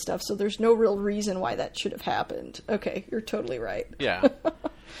time and stuff. So there's no real reason why that should have happened. Okay. You're totally right. Yeah.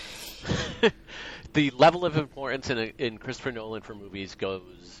 The level of importance in Christopher Nolan for movies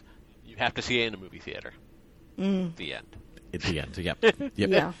goes, you have to see it in a movie theater. The end. At the end. Yep.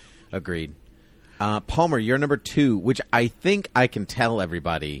 Yeah. Agreed. Palmer, you're number 2, which I think I can tell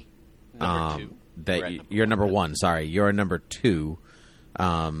everybody Number 2. that you're number 1. Sorry, you're number 2.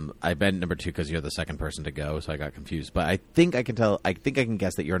 I bet number 2 because you're the second person to go, so I got confused. But I think I can tell. I think I can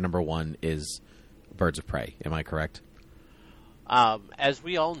guess that your number 1 is Birds of Prey. Am I correct? As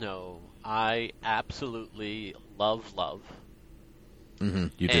we all know, I absolutely love. Mm-hmm,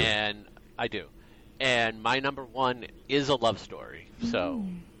 you do. And I do. And my number 1 is a love story. So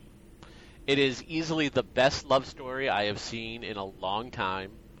it is easily the best love story I have seen in a long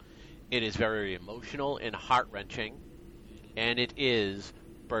time. It is very emotional and heart-wrenching. And it is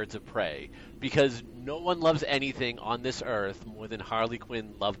Birds of Prey. Because no one loves anything on this earth more than Harley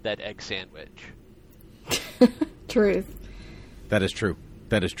Quinn loved that egg sandwich. Truth. That is true.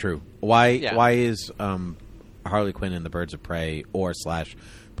 That is true. Why is Harley Quinn in the Birds of Prey or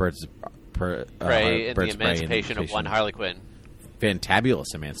 / Birds Prey and Birds the Emancipation of one Harley Quinn?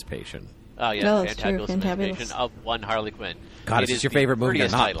 Fantabulous Emancipation. Oh, yeah. No, that's true. Fantabulous Emancipation of one Harley Quinn. God, it's your favorite movie or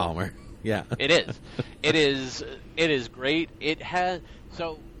not, title. Palmer? Yeah. It is. It is great. It has...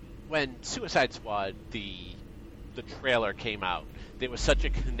 So, when Suicide Squad, the trailer came out, there was such a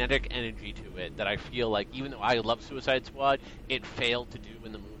kinetic energy to it that I feel like, even though I love Suicide Squad, it failed to do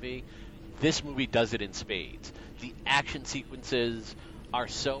in the movie. This movie does it in spades. The action sequences are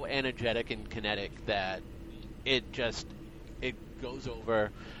so energetic and kinetic that it goes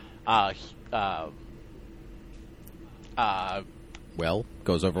over.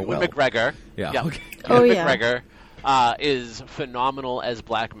 Goes over Ewan well. McGregor. Yeah. Okay. Oh, Ewan yeah. McGregor is phenomenal as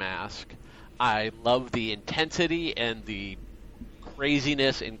Black Mask. I love the intensity and the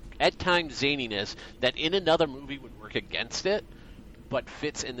craziness and at times zaniness that in another movie would work against it, but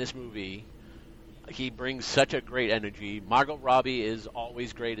fits in this movie. He brings such a great energy. Margot Robbie is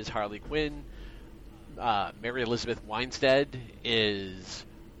always great as Harley Quinn. Mary Elizabeth Winstead is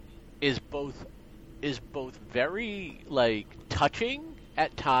both very touching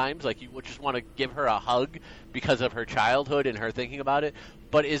at times, like you would just want to give her a hug because of her childhood and her thinking about it,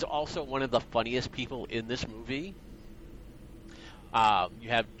 but is also one of the funniest people in this movie. You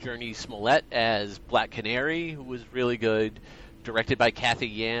have Jurnee Smollett as Black Canary, who was really good, directed by Cathy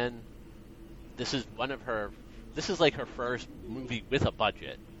Yan. This is like her first movie with a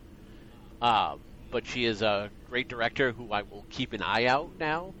budget. But she is a great director who I will keep an eye out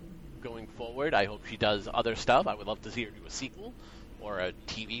now going forward. I hope she does other stuff. I would love to see her do a sequel or a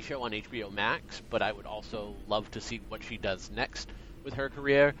TV show on HBO Max, but I would also love to see what she does next with her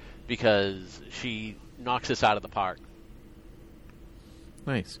career because she knocks us out of the park.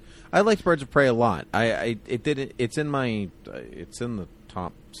 Nice. I liked Birds of Prey a lot. It's in the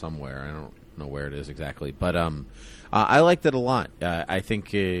top somewhere. I don't know where it is exactly, but I liked it a lot. I think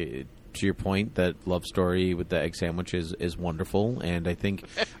to your point, that love story with the egg sandwich is wonderful, and I think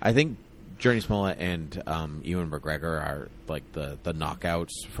Jurnee Smollett and Ewan McGregor are like the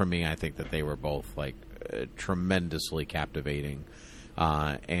knockouts for me. I think that they were both tremendously captivating,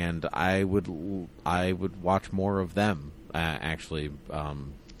 and I would watch more of them. Actually,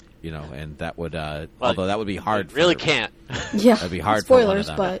 and that would although that would be hard. Really can't. Yeah, that'd be hard. Spoilers,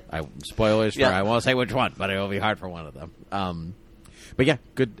 for one of them. Spoilers for I won't say which one, but it will be hard for one of them. But yeah,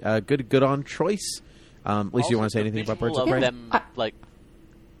 good on choice. Lisa, you want to say anything about Birds of Prey? Go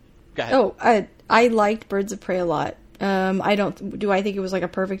ahead. Oh, I liked Birds of Prey a lot. Do I think it was like a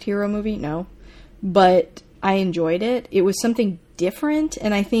perfect hero movie? No, but I enjoyed it. It was something different,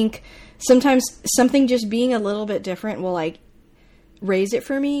 and I think sometimes something just being a little bit different will raise it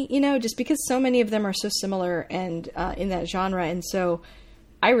for me, just because so many of them are so similar and in that genre, and so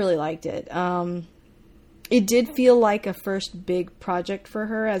I really liked it. It did feel like a first big project for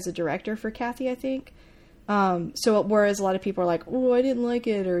her as a director for Cathy, I think. So whereas a lot of people are like, "Oh, I didn't like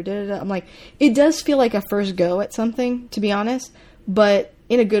it," or da da da, I'm like, it does feel like a first go at something, to be honest, but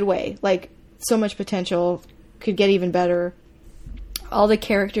in a good way. Like, so much potential, could get even better. All the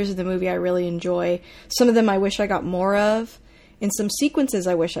characters of the movie I really enjoy. Some of them I wish I got more of, and some sequences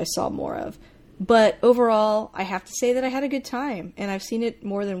I wish I saw more of. But overall, I have to say that I had a good time, and I've seen it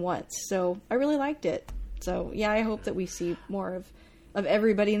more than once, so I really liked it. So yeah, I hope that we see more of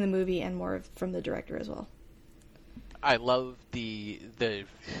everybody in the movie and more from the director as well. I love the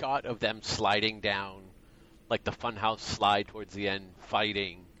shot of them sliding down, like the Funhouse slide towards the end,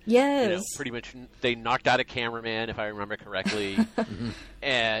 fighting. Yes. Pretty much they knocked out a cameraman, if I remember correctly.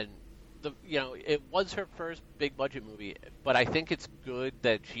 And it was her first big budget movie, but I think it's good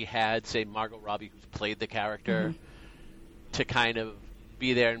that she had, say, Margot Robbie, who's played the character, to kind of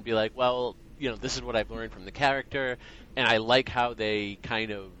be there and be like, well, this is what I've learned from the character, and I like how they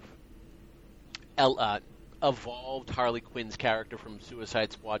kind of evolved Harley Quinn's character from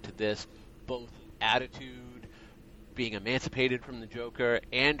Suicide Squad to this, both attitude, being emancipated from the Joker,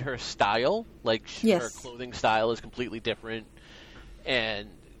 and her style. Like, yes. Her clothing style is completely different. And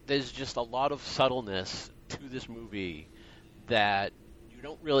there's just a lot of subtleness to this movie that you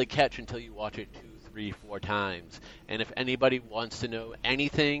don't really catch until you watch it 2, 3, 4 times. And if anybody wants to know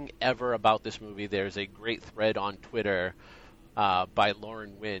anything ever about this movie, there's a great thread on Twitter by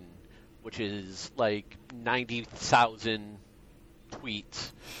Lauren Wynn, which is like 90,000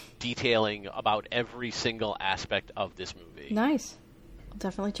 tweets detailing about every single aspect of this movie. Nice. I'll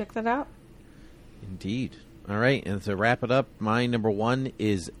definitely check that out. Indeed. All right, and to wrap it up, my number 1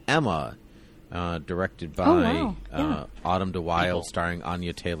 is Emma, directed by Autumn de Wilde, starring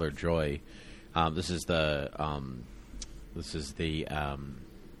Anya Taylor-Joy. This is the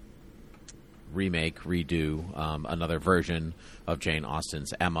remake, redo, another version of Jane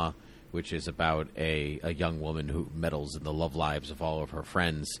Austen's Emma, which is about a young woman who meddles in the love lives of all of her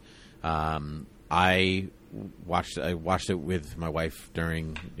friends. I watched it with my wife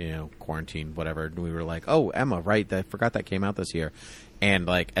during quarantine, whatever. And we were like, "Oh, Emma, right? I forgot that came out this year." And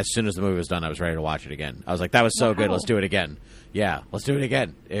like as soon as the movie was done, I was ready to watch it again. I was like, "That was so good. Let's do it again." Yeah, let's do it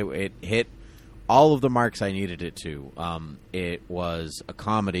again. It hit all of the marks I needed it to. It was a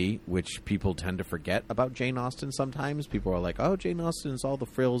comedy, which people tend to forget about Jane Austen sometimes. People are like, "Oh, Jane Austen's all the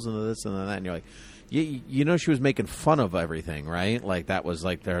frills and the this and the that," and you're like, you know, she was making fun of everything, right? Like that was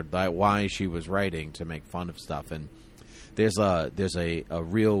like why she was writing, to make fun of stuff. And there's a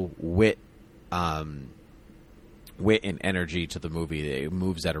real wit and energy to the movie. It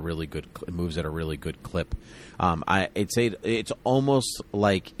moves at a really good clip. I'd say it's almost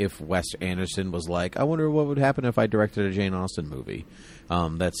like if Wes Anderson was like, I wonder what would happen if I directed a Jane Austen movie.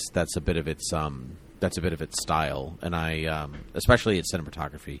 That's a bit of its style, and I especially its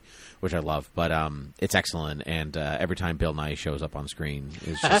cinematography, which I love. But it's excellent, and every time Bill Nighy shows up on screen,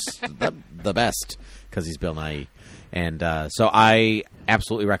 it's just the best because he's Bill Nighy. And so I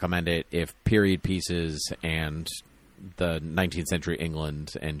absolutely recommend it if period pieces and the 19th century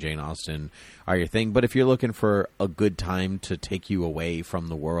England and Jane Austen are your thing. But if you're looking for a good time to take you away from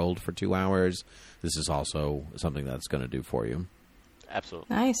the world for 2 hours, this is also something that's going to do for you.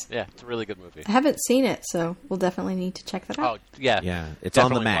 Absolutely. Nice. Yeah, it's a really good movie. I haven't seen it, so we'll definitely need to check that out. Oh, yeah. Yeah, it's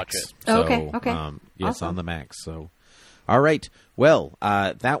Definitely on the Max. watch it. So, Okay. Yes, Awesome. on the Max. So, all right. Well,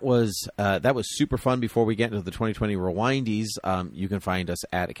 that was super fun. Before we get into the 2020 Rewindies, you can find us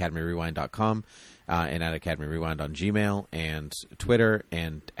at academyrewind.com and at Academy Rewind on Gmail and Twitter,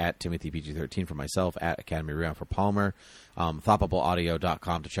 and at Timothy PG13 for myself, at Academy Rewind for Palmer,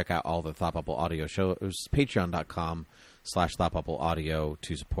 thoughtbubbleaudio.com to check out all the Thought Bubble Audio shows, patreon.com/thoughtbubbleaudio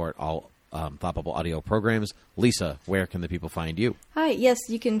to support all Thought Bubble Audio programs. Lisa, where can the people find you? Hi, yes,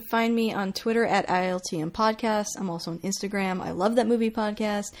 you can find me on Twitter at ILTM Podcast. I'm also on Instagram. I Love That Movie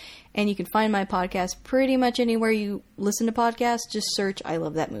Podcast. And you can find my podcast pretty much anywhere you listen to podcasts. Just search I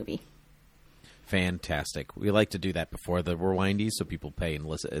Love That Movie. Fantastic. We like to do that before the Rewindies, so people pay and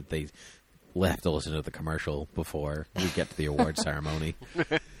listen. They have to listen to the commercial before we get to the award ceremony.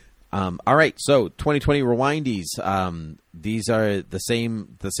 All right, so 2020 Rewindies. These are the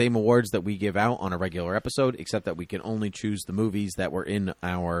same awards that we give out on a regular episode, except that we can only choose the movies that were in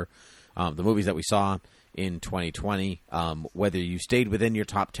our the movies that we saw in 2020. Whether you stayed within your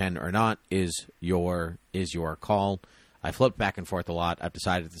top 10 or not is your call. I flipped back and forth a lot. I've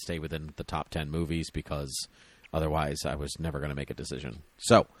decided to stay within the top 10 movies because otherwise I was never going to make a decision.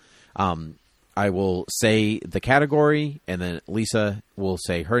 So, I will say the category, and then Lisa will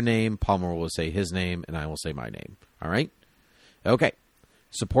say her name, Palmer will say his name, and I will say my name. All right? Okay.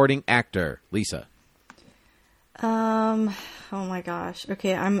 Supporting actor, Lisa. Oh my gosh.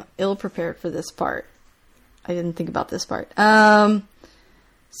 Okay, I'm ill-prepared for this part. I didn't think about this part.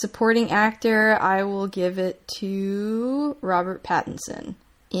 Supporting actor, I will give it to Robert Pattinson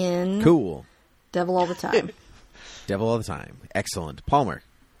in Cool. Devil All the Time. Devil All the Time. Excellent. Palmer.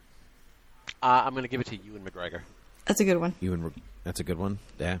 I'm going to give it to Ewan McGregor. That's a good one. That's a good one.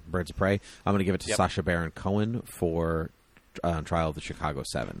 Yeah, Birds of Prey. I'm going to give it to Sacha Baron Cohen for Trial of the Chicago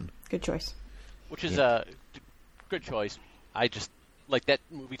 7. Good choice. Which is a good choice. I just, like, that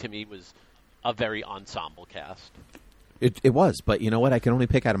movie to me was a very ensemble cast. It was, but you know what? I can only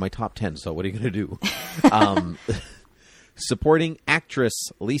pick out of my top 10, so what are you going to do? Supporting actress,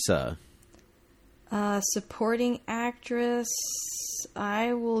 Lisa. Supporting actress,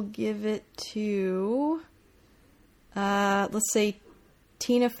 I will give it to, let's say,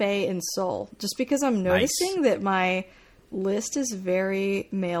 Tina Fey in Soul. Just because I'm noticing that my list is very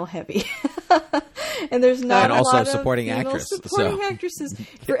male heavy. And there's not and a also lot supporting of actress. supporting actresses.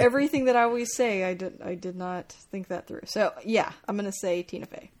 For everything that I always say, I did not think that through. So, yeah, I'm going to say Tina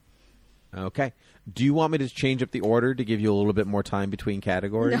Fey. Okay. Do you want me to change up the order to give you a little bit more time between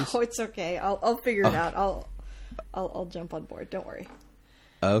categories? No, it's okay. I'll figure it out. I'll jump on board. Don't worry.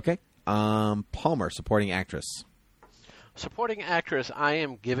 Okay. Palmer, supporting actress. Supporting actress, I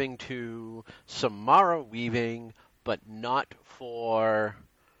am giving to Samara Weaving, but not for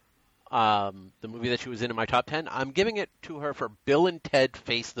the movie that she was in my top 10. I'm giving it to her for Bill and Ted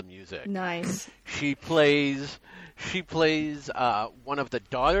Face the Music. Nice. She plays one of the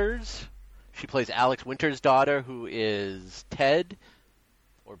daughters. She plays Alex Winter's daughter, who is Ted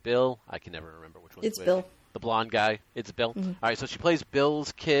or Bill. I can never remember which one's It's which. Bill. The blonde guy. It's Bill. Mm-hmm. All right, so she plays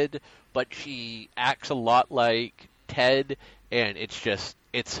Bill's kid, but she acts a lot like Ted, and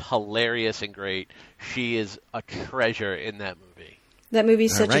it's hilarious and great. She is a treasure in that movie. That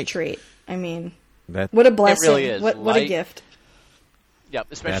movie's All such a right. treat. I mean, That, what a blessing. really is. What a Light- gift. Yep,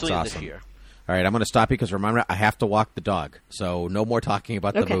 especially That's this awesome. year. All right, I'm going to stop you because remember, I have to walk the dog. So no more talking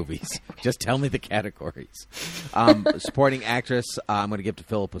about the Okay. movies. Just tell me the categories. Supporting actress, I'm going to give to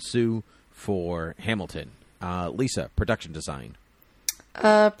Philippa Sue for Hamilton. Lisa, production design.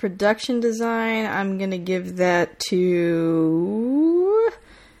 Production design, I'm going to give that to...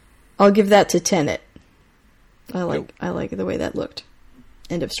 I'll give that to Tenet. I like the way that looked.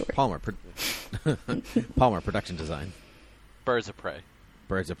 End of story. Palmer, Palmer, production design. Birds of Prey.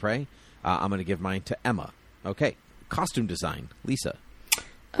 Birds of Prey. I'm going to give mine to Emma. Okay. Costume design. Lisa.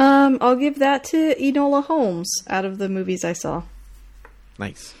 I'll give that to Enola Holmes out of the movies I saw.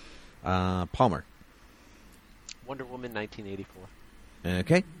 Nice. Palmer. Wonder Woman 1984.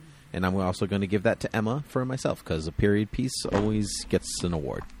 Okay. And I'm also going to give that to Emma for myself because a period piece always gets an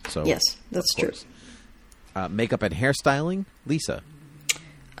award. So Yes, that's of true. course. Makeup and hairstyling. Lisa.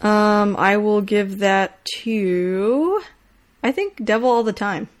 I will give that to... I think Devil All the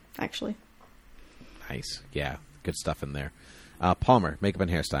Time, actually. Nice. Yeah. Good stuff in there. Palmer. Makeup and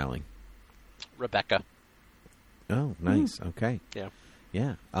hairstyling. Rebecca. Oh, nice. Okay. Yeah.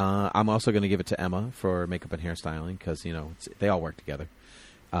 Yeah. I'm also going to give it to Emma for makeup and hairstyling because, they all work together.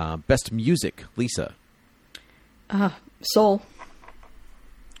 Best music, Lisa. Soul.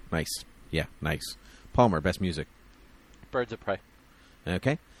 Nice. Yeah, nice. Palmer, best music. Birds of Prey.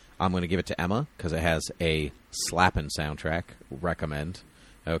 Okay. I'm going to give it to Emma because it has a slapping soundtrack. Recommend.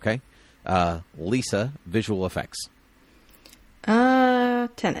 Okay. Lisa, visual effects.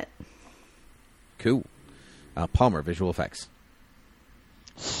 Tenet. Cool. Palmer, visual effects.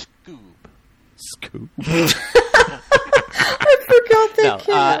 Scoob. Scoop. Forgot that No,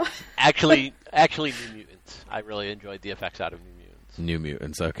 came out. actually, New Mutants. I really enjoyed the effects out of New Mutants. New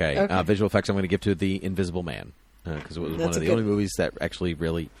Mutants. Okay. Okay. Visual effects I'm going to give to The Invisible Man because it was one That's of a the only good- movies that actually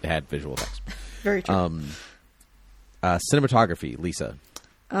really had visual effects. Very true. Cinematography, Lisa.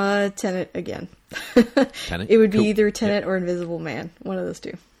 Tenet again. Tenet? It would be Cool. either Tenet or Invisible Man. One of those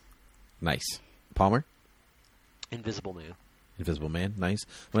two. Nice. Palmer. Invisible Man. Invisible Man, nice.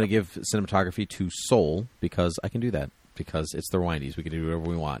 I'm going to give cinematography to Soul because I can do that because it's the Rewindies. We can do whatever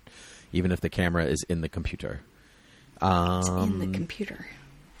we want, even if the camera is in the computer. It's in the computer.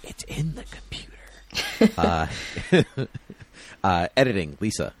 It's in the computer. Editing,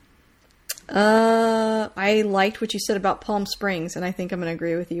 Lisa. I liked what you said about Palm Springs, and I think I'm going to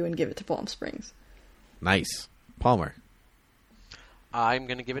agree with you and give it to Palm Springs. Nice. Palmer. I'm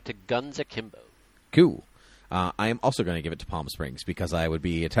going to give it to Guns Akimbo. Cool. I am also going to give it to Palm Springs because I would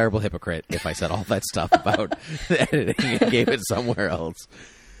be a terrible hypocrite if I said all that stuff about editing and gave it somewhere else.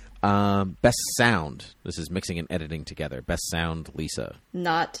 Best sound. This is mixing and editing together. Best sound, Lisa.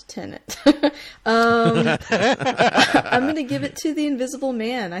 Not Tenet. I'm going to give it to The Invisible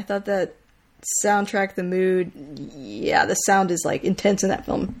Man. I thought that soundtrack, the mood, yeah, the sound is like intense in that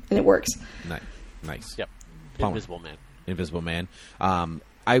film, and it works. Nice. Yep. Palmer. Invisible Man. Invisible Man.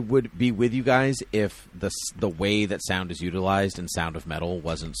 I would be with you guys if the way that sound is utilized in Sound of Metal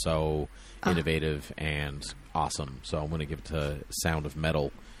wasn't so innovative and awesome. So I'm going to give it to Sound of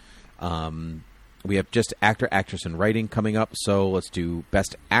Metal. We have just actor, actress, and writing coming up. So let's do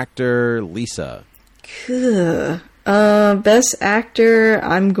Best Actor, Lisa. Best Actor,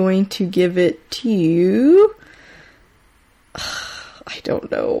 I'm going to give it to... I don't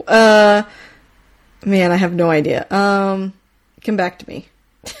know. Man, I have no idea. Come back to me.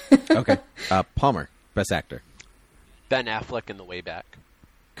 Okay. Palmer, Best Actor. Ben Affleck in The Way Back.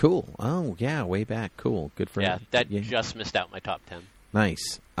 Cool. Oh, yeah, way back. Cool. Good for Yeah, that yeah. just missed out my top 10.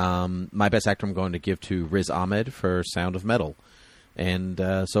 Nice. My Best Actor I'm going to give to Riz Ahmed for Sound of Metal. And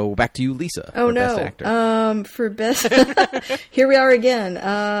so back to you, Lisa. Oh, for no. Best Actor. For Best... Here we are again.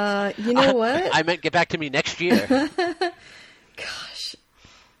 You know what? I meant get back to me next year.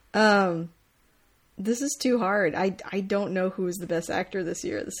 This is too hard. I don't know who is the best actor this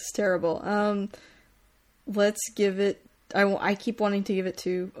year. This is terrible. Let's give it I keep wanting to give it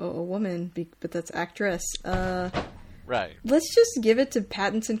to a woman, but that's actress. Right. Let's just give it to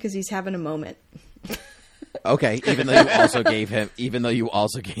Pattinson because he's having a moment. Okay, even though you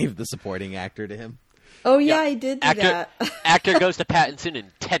also gave the supporting actor to him. Oh yeah, I did do that. Actor goes to Pattinson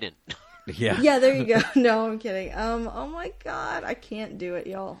in Tenet. Yeah. Yeah, there you go. No, I'm kidding. Oh my god, I can't do it,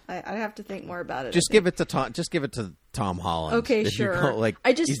 y'all. I have to think more about it. Just give it to Tom. Just give it to Tom Holland. Okay, If you sure. go, like,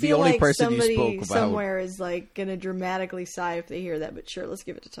 I just he's feel the only like person you somebody spoke about. somewhere is like gonna dramatically sigh if they hear that. But sure, let's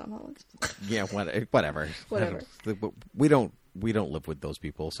give it to Tom Holland. Yeah, whatever. Whatever. We don't live with those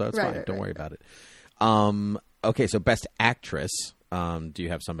people, so it's fine. Right, Don't right, worry about it. Okay, so best actress. Do you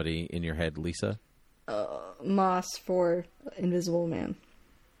have somebody in your head, Lisa? Moss for Invisible Man.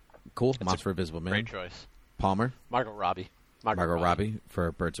 Cool. Moss for Invisible Man. Great choice. Palmer. Margot Robbie. Margot Robbie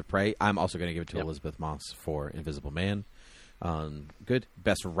for Birds of Prey. I'm also going to give it to Yep. Elizabeth Moss for Invisible Man. Good.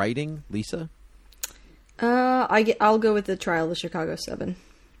 Best writing, Lisa. I'll go with the Trial of the Chicago 7.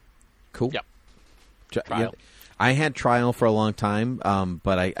 Cool. Yep. Yeah. Trial. I had Trial for a long time,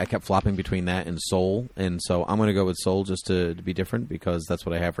 but I kept flopping between that and Soul, and so I'm going to go with Soul just to be different because that's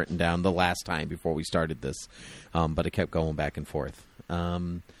what I have written down the last time before we started this, but it kept going back and forth.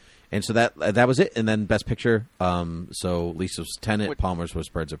 And so that was it. And then Best Picture, so Lisa's was Tenet, Palmer's was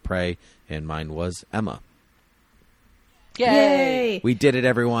Birds of Prey, and mine was Emma. Yay! We did it,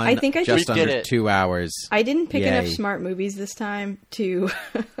 everyone. I think I just We did under it. 2 hours. I didn't pick enough Yay. smart movies this time to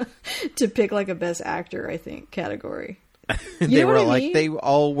to pick like a Best Actor, I think, category. They know were what I like mean? they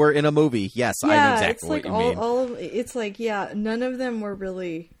all were in a movie. Yes, I know Yeah, exactly it's like what you mean. all of it's like none of them were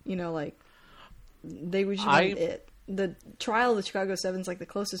really like they would just I- want it. The Trial of the Chicago 7 is like the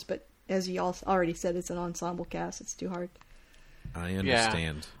closest, but as you all already said, it's an ensemble cast. It's too hard. I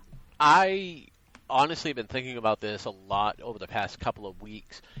understand. I honestly have been thinking about this a lot over the past couple of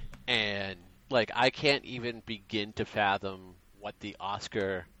weeks, and like I can't even begin to fathom what the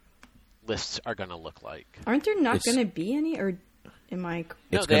Oscar lists are going to look like. Aren't there not It's- going to be any, or am I?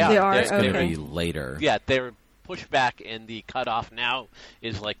 No, It's they gonna, are. They are? It's going to Okay. be later. Yeah, they're pushed back, and the cutoff now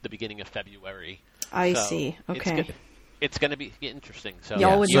is like the beginning of February. I So see. Okay. It's going to be interesting. So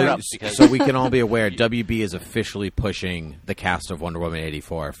Y'all would gear know. up because So we can all be aware, WB is officially pushing the cast of Wonder Woman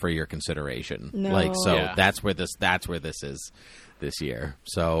 84 for your consideration. No. Yeah. That's where this is this year.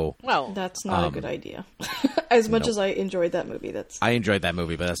 So well, That's not a good idea. As much nope. as I enjoyed that movie, that's I enjoyed that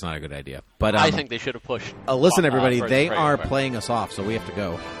movie, but that's not a good idea. But I think they should have pushed. listen, everybody, Birds of they Prey are over. playing us off, so we have to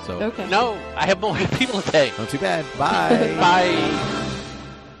go. So okay. No, I have more people today. not too bad. Bye. Bye.